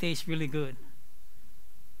 they taste really good.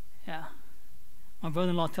 Yeah. My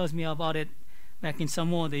brother-in-law tells me about it. Back in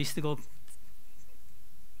Samoa, they used to go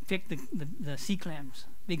pick the sea clams,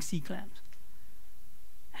 big sea clams.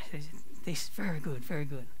 It tastes very good, very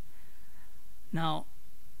good. Now,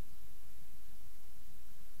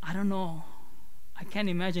 I don't know. I can't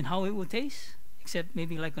imagine how it would taste, except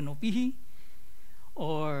maybe like an opihi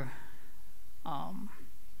or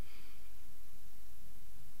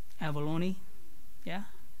abalone, yeah.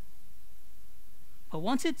 But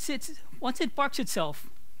once it parks itself,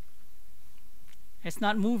 it's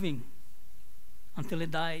not moving until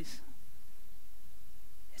it dies.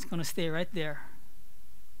 It's going to stay right there.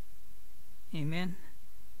 Amen.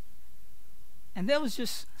 And that was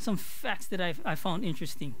just some facts that I found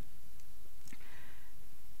interesting.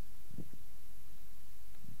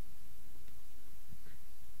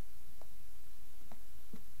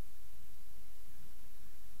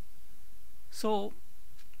 So,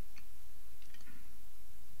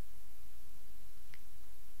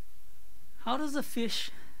 how does a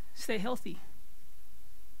fish stay healthy?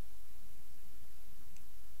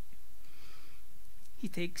 He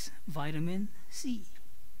takes vitamin C.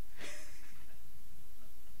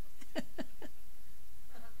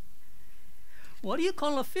 What do you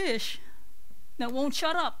call a fish that won't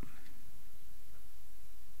shut up?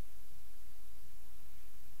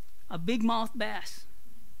 A big mouth bass.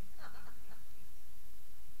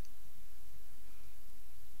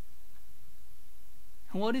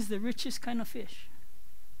 And what is the richest kind of fish?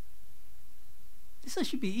 This one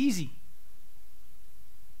should be easy.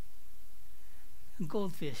 A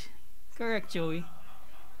goldfish. Correct, Joey.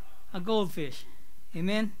 A goldfish.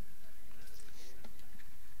 Amen?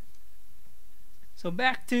 So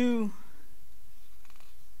back to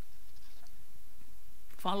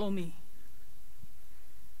follow me.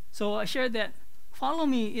 So I shared that follow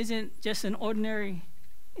me isn't just an ordinary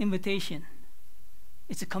invitation.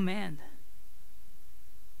 It's a command.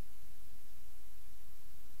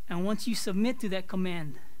 And once you submit to that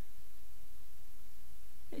command,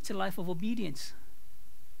 it's a life of obedience.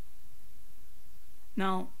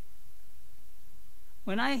 Now,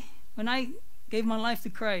 when I gave my life to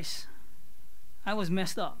Christ, I was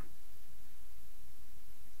messed up.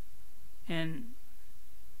 And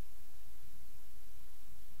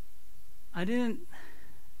I didn't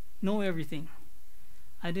know everything.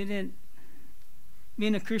 Being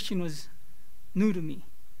a Christian was new to me.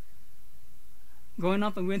 Growing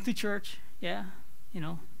up, I went to church, yeah, you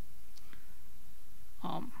know.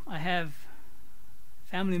 I have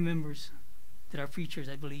family members that are preachers,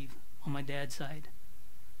 I believe, on my dad's side.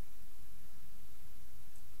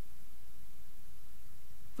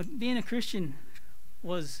 But being a Christian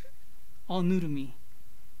was all new to me.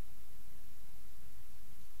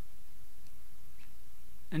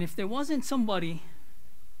 And if there wasn't somebody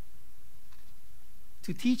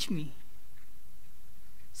to teach me,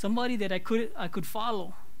 somebody that I could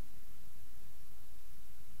follow,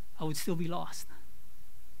 I would still be lost.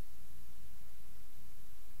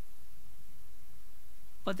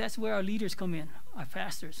 But that's where our leaders come in, our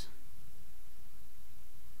pastors.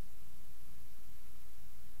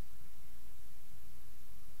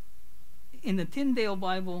 In the Tyndale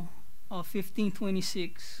Bible of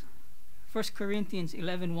 1526, 1 Corinthians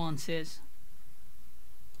 11:1 says,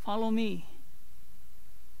 "Follow me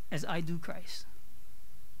as I do Christ."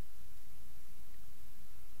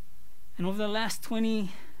 And over the last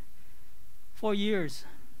 24 years,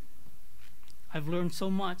 I've learned so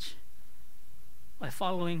much by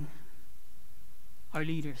following our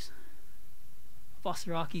leaders,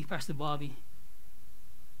 Pastor Rocky, Pastor Bobby.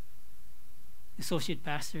 associate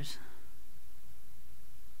pastors.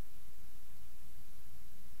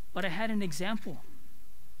 But I had an example.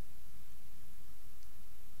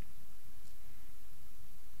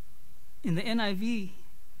 In the NIV,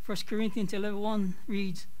 1 Corinthians 11:1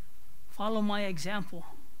 reads, "Follow my example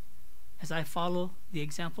as I follow the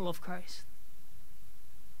example of Christ."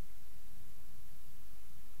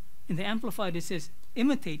 In the Amplified, it says,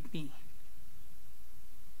 "Imitate me,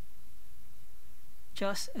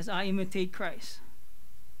 just as I imitate Christ."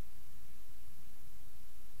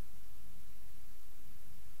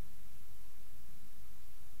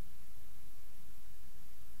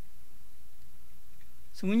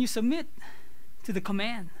 So when you submit to the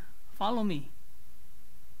command, "Follow me,"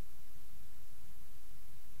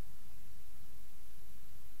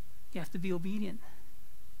 you have to be obedient.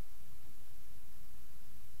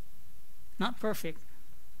 Not perfect,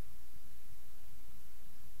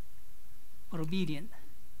 but obedient.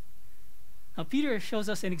 Now Peter shows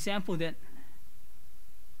us an example that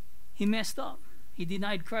he messed up. He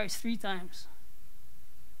denied Christ 3 times.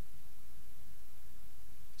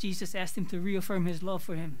 Jesus asked him to reaffirm his love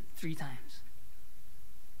for him 3 times.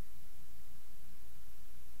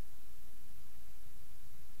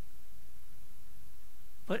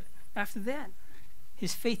 But after that,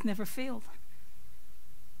 his faith never failed.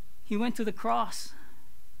 He went to the cross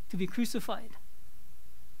to be crucified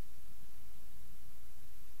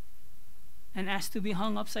and asked to be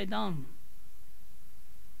hung upside down.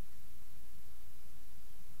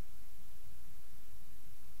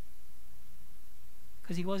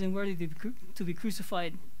 Because he wasn't worthy to be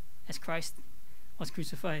crucified as Christ was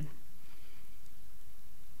crucified.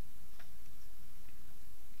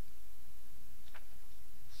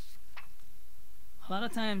 A lot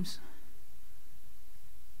of times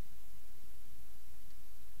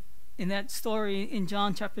in that story in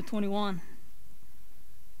John chapter 21,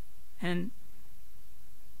 and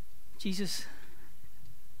Jesus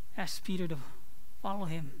asked Peter to follow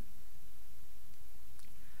him.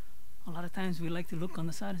 A lot of times we like to look on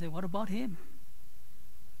the side and say, what about him?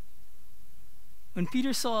 When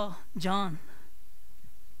Peter saw John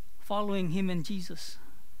following him and Jesus,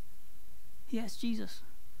 he asked Jesus,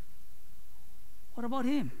 what about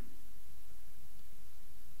him?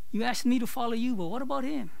 You asked me to follow you, but what about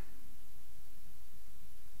him?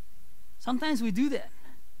 Sometimes we do that.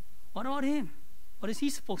 What about him? What is he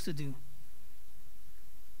supposed to do?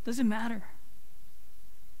 Doesn't matter.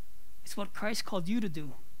 It's what Christ called you to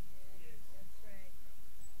do.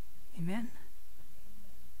 Amen.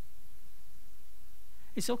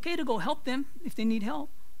 It's okay to go help them if they need help.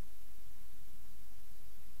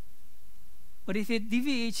 But if it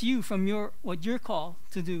deviates you from what you're called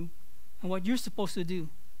to do and what you're supposed to do,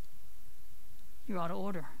 you're out of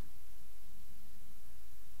order.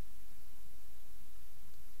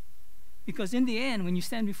 Because in the end, when you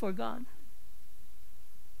stand before God,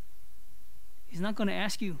 He's not going to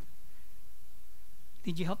ask you,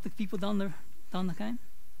 did you help the people down the line?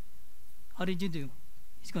 How did you do?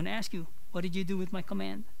 He's going to ask you, what did you do with my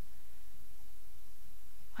command?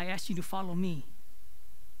 I asked you to follow me.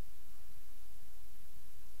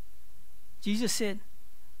 Jesus said,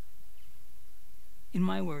 in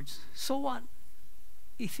my words, so what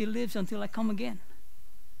if he lives until I come again?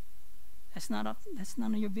 That's none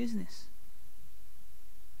of your business.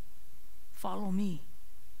 Follow me.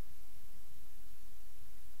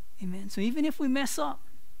 Amen. So even if we mess up,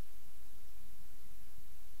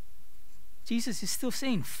 Jesus is still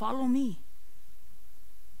saying, follow me.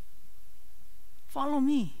 Follow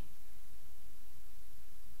me.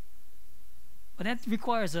 But that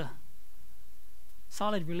requires a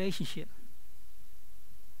solid relationship.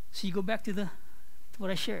 So you go back to what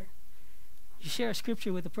I shared. You share a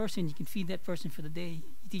scripture with a person, you can feed that person for the day.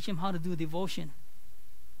 You teach him how to do a devotion.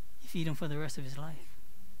 You feed him for the rest of his life.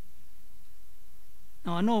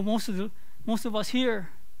 Now I know most of us here,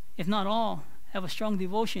 if not all, have a strong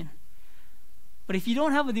devotion. But if you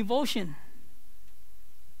don't have a devotion,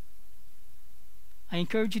 I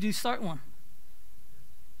encourage you to start one.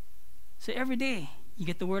 So every day you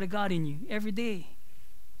get the Word of God in you. Every day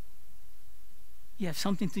you have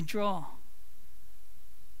something to draw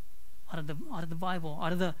out of the Bible,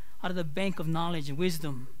 out of the bank of knowledge and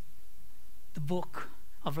wisdom, the book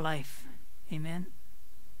of life. Amen.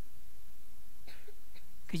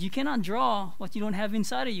 Because you cannot draw what you don't have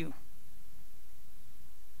inside of you.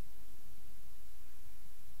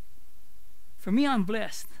 For me, I'm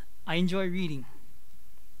blessed. I enjoy reading.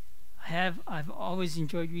 I've always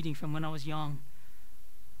enjoyed reading from when I was young.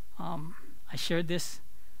 I shared this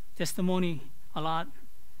testimony a lot,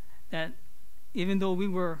 that even though we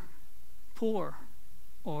were poor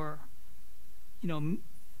or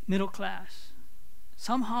middle class,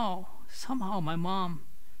 somehow my mom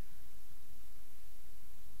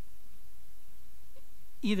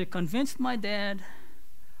either convinced my dad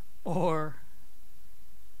or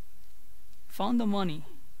found the money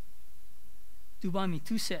to buy me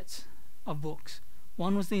 2 sets of books.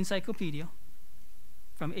 One was the encyclopedia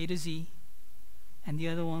from A to Z, and the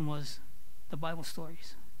other one was the Bible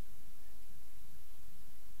stories.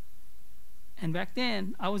 And back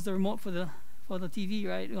then, I was the remote for the TV,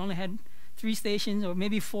 right? We only had 3 stations, or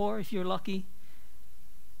maybe 4 if you're lucky.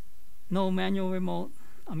 No manual remote.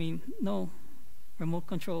 No remote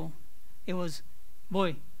control. It was,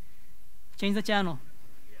 boy, change the channel.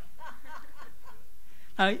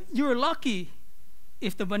 You were lucky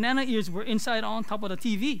if the banana ears were inside on top of the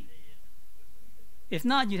TV. If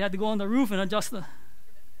not, you'd have to go on the roof and adjust the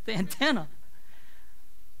antenna.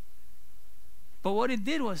 But what it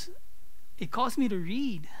did was, it caused me to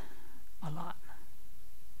read a lot.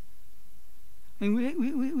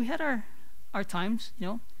 We had our times,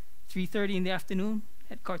 3:30 in the afternoon,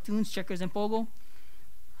 had cartoons, Checkers and Pogo.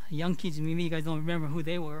 Young kids, maybe you guys don't remember who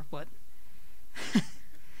they were, but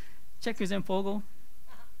Checkers and Pogo.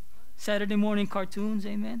 Saturday morning cartoons,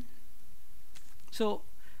 amen. So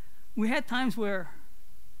we had times where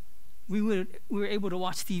we were able to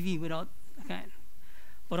watch TV without,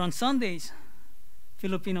 but on Sundays,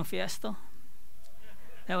 Filipino Fiesta.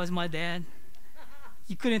 That was my dad.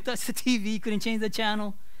 You couldn't touch the TV, you couldn't change the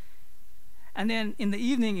channel. And then in the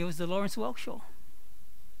evening, it was the Lawrence Welk show.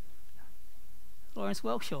 Lawrence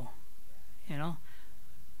Welk show, I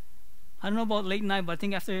don't know about late night, but I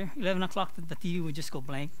think after 11 o'clock, the TV would just go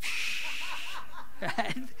blank.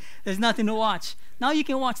 Right? There's nothing to watch. Now you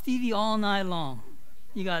can watch TV all night long.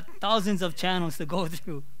 You got thousands of channels to go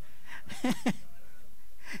through.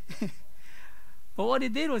 But what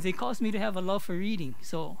it did was it caused me to have a love for reading.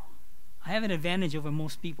 So I have an advantage over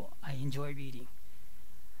most people. I enjoy reading.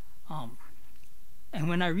 And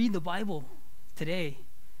when I read the Bible today,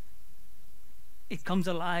 it comes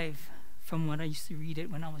alive from when I used to read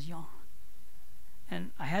it when I was young.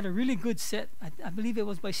 And I had a really good set. I believe it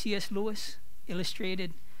was by C.S. Lewis,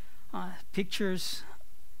 illustrated pictures.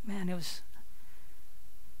 Man, it was,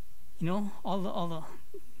 all the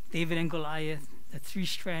David and Goliath, the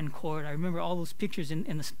 3-strand cord. I remember all those pictures in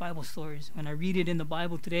the Bible stories. When I read it in the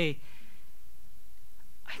Bible today,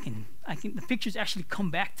 the pictures actually come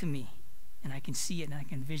back to me, and I can see it and I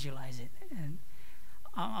can visualize it, and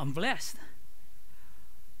I'm blessed.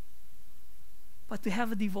 But to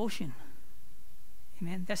have a devotion,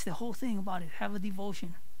 amen, that's the whole thing about it. Have a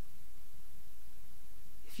devotion.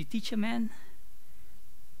 If you teach a man,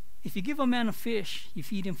 if you give a man a fish, you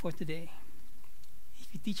feed him for today. If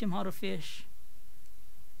you teach him how to fish,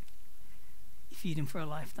 you feed him for a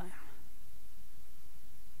lifetime.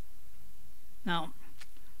 Now,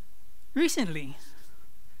 recently,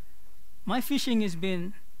 my fishing has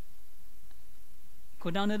been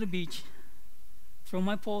go down to the beach, throw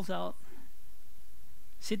my poles out,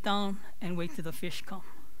 sit down and wait till the fish come.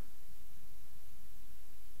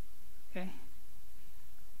 Okay?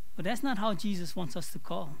 But that's not how Jesus wants us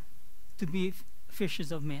to be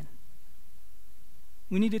fishers of men.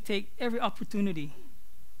 We need to take every opportunity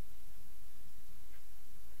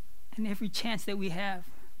and every chance that we have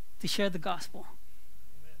to share the gospel.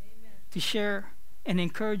 Amen. To share an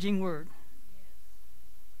encouraging word.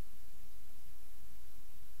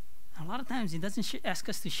 Yes. A lot of times it doesn't ask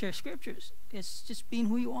us to share scriptures. It's just being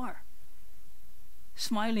who you are.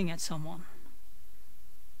 Smiling at someone.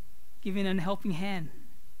 Giving a helping hand.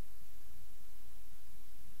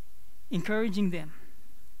 Encouraging them.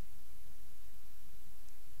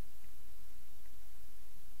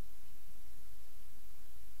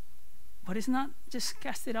 But it's not just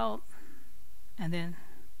cast it out and then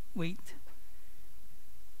wait.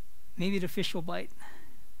 Maybe the fish will bite.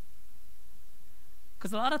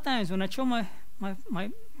 Because a lot of times when I throw my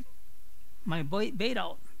bait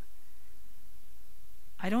out,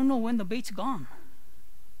 I don't know when the bait's gone.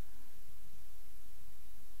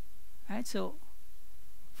 Right? So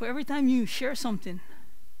for every time you share something,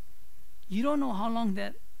 you don't know how long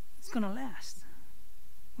that it's going to last.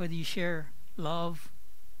 Whether you share love,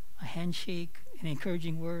 a handshake, an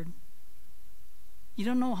encouraging word, you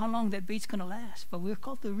don't know how long that bait's going to last. But we're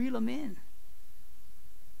called to reel them in.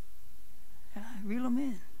 Yeah, reel them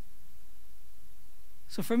in.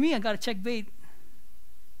 So for me, I got to check bait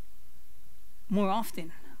more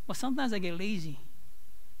often. But sometimes I get lazy.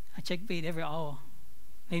 I check bait every hour,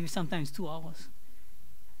 maybe sometimes 2 hours.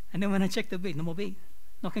 And then when I check the bait, no more bait.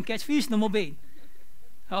 No can catch fish, no more bait.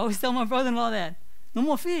 I always tell my brother-in-law that. No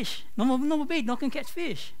more fish, no more bait, no can catch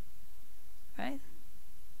fish. Right?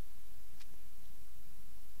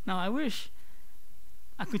 Now I wish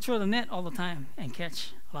I could throw the net all the time and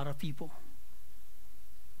catch a lot of people.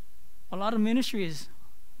 A lot of ministry is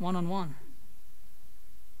one-on-one.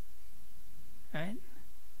 Right?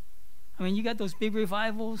 I mean, you got those big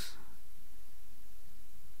revivals,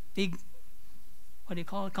 big, what do you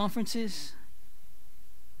call it, conferences,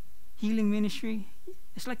 healing ministry.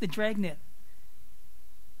 It's like the dragnet.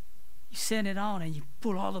 You send it out and you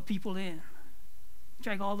pull all the people in,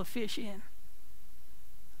 drag all the fish in.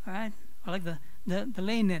 All right? Or like the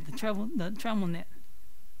lane net, the travel net.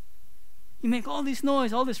 You make all this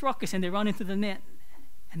noise, all this ruckus, and they run into the net,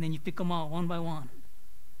 and then you pick them out one by one.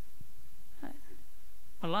 Right?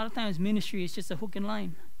 But a lot of times ministry is just a hook and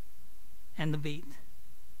line and the bait.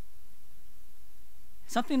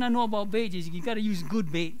 Something I know about bait is you got to use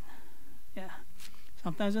good bait. Yeah.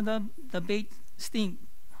 Sometimes when the bait stink,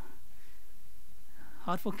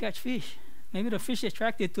 hard for catch fish. Maybe the fish is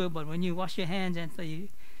attracted to it, but when you wash your hands and you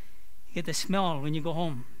get the smell when you go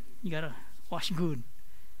home, you got to wash good.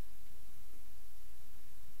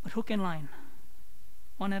 But hook and line,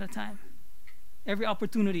 one at a time. Every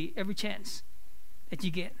opportunity, every chance that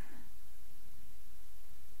you get.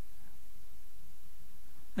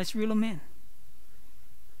 Let's reel them in.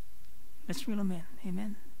 Let's reel them in.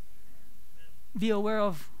 Amen. Be aware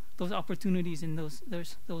of those opportunities and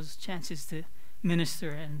those chances to minister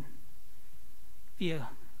and be a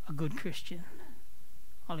good Christian.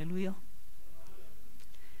 Hallelujah.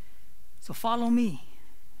 So follow me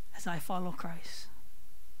as I follow Christ.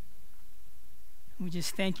 We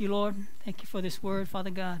just thank you, Lord. Thank you for this word,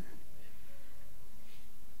 Father God.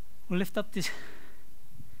 We'll lift up this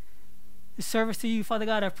service to you, Father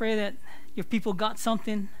God. I pray that your people got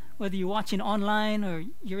something, whether you're watching online or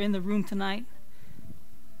you're in the room tonight.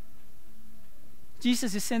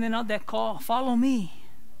 Jesus is sending out that call, follow me.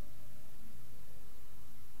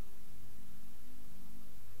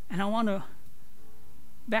 And I want to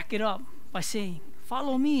back it up by saying,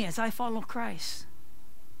 follow me as I follow Christ.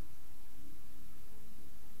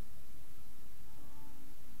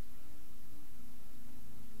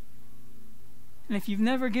 And if you've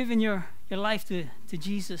never given your life to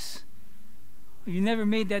Jesus, or you never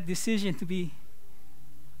made that decision to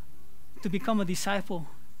become a disciple,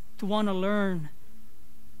 to want to learn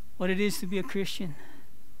what it is to be a Christian,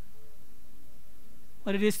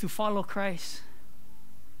 what it is to follow Christ,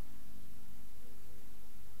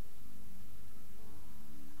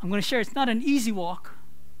 I'm going to share it's not an easy walk,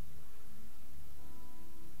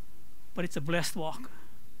 but it's a blessed walk.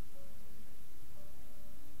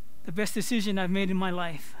 The best decision I've made in my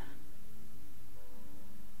life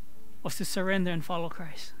was to surrender and follow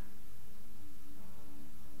Christ.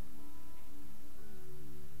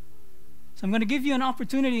 So I'm going to give you an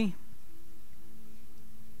opportunity,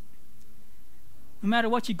 no matter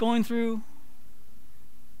what you're going through,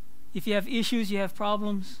 if you have issues, you have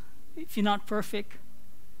problems, if you're not perfect.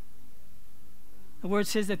 The word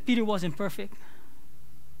says that Peter wasn't perfect.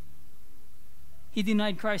 He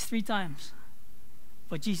denied Christ 3 times.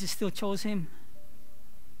 But Jesus still chose him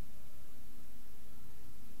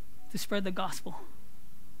to spread the gospel,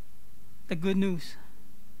 the good news.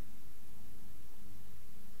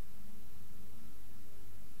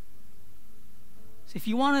 So if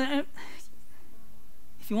you want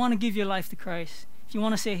to give your life to Christ, if you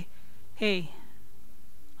want to say, hey,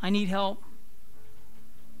 I need help,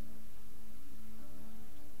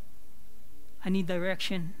 I need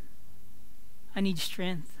direction, I need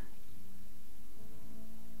strength,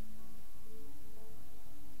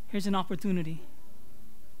 here's an opportunity.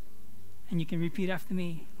 And you can repeat after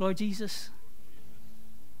me. Lord Jesus,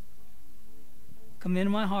 come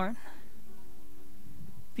into my heart.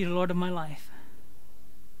 Be the Lord of my life.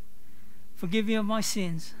 Forgive me of my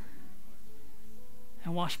sins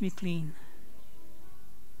and wash me clean.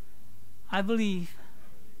 I believe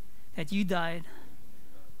that you died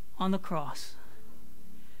on the cross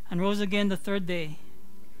and rose again the 3rd day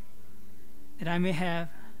that I may have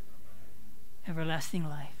everlasting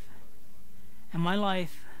life. And my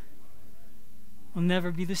life will never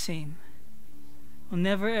be the same. Will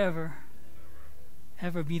never,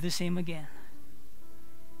 ever be the same again.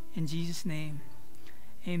 In Jesus' name,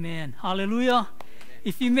 amen. Hallelujah.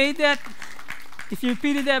 Amen. If you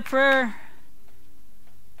repeated that prayer,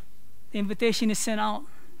 the invitation is sent out.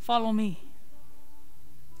 Follow me.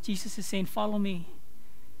 Jesus is saying, follow me.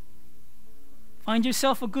 Find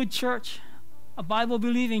yourself a good church, a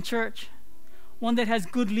Bible-believing church, one that has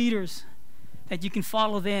good leaders, that you can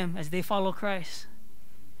follow them as they follow Christ.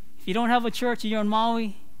 If you don't have a church and you're on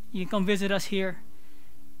Maui, you can come visit us here.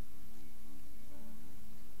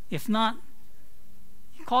 If not,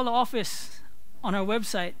 you call the office on our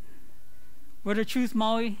website,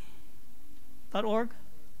 wordoftruthmaui.org.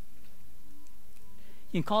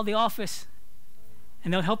 You can call the office,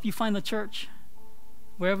 and they'll help you find the church,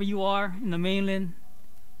 wherever you are, in the mainland,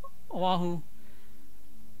 Oahu.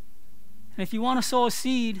 And if you want to sow a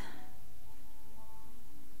seed,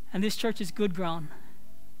 and this church is good ground,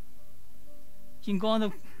 you can go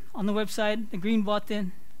on the website, the green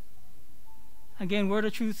button. Again,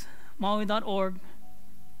 wordofTruthMaui.org,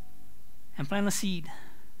 and plant a seed.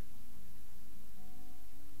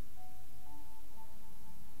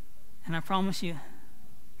 And I promise you,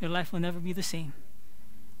 your life will never be the same.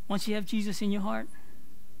 Once you have Jesus in your heart,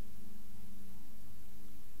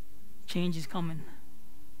 change is coming.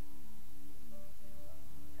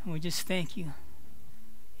 And we just thank you.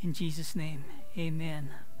 In Jesus' name, amen.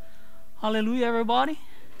 Hallelujah, everybody.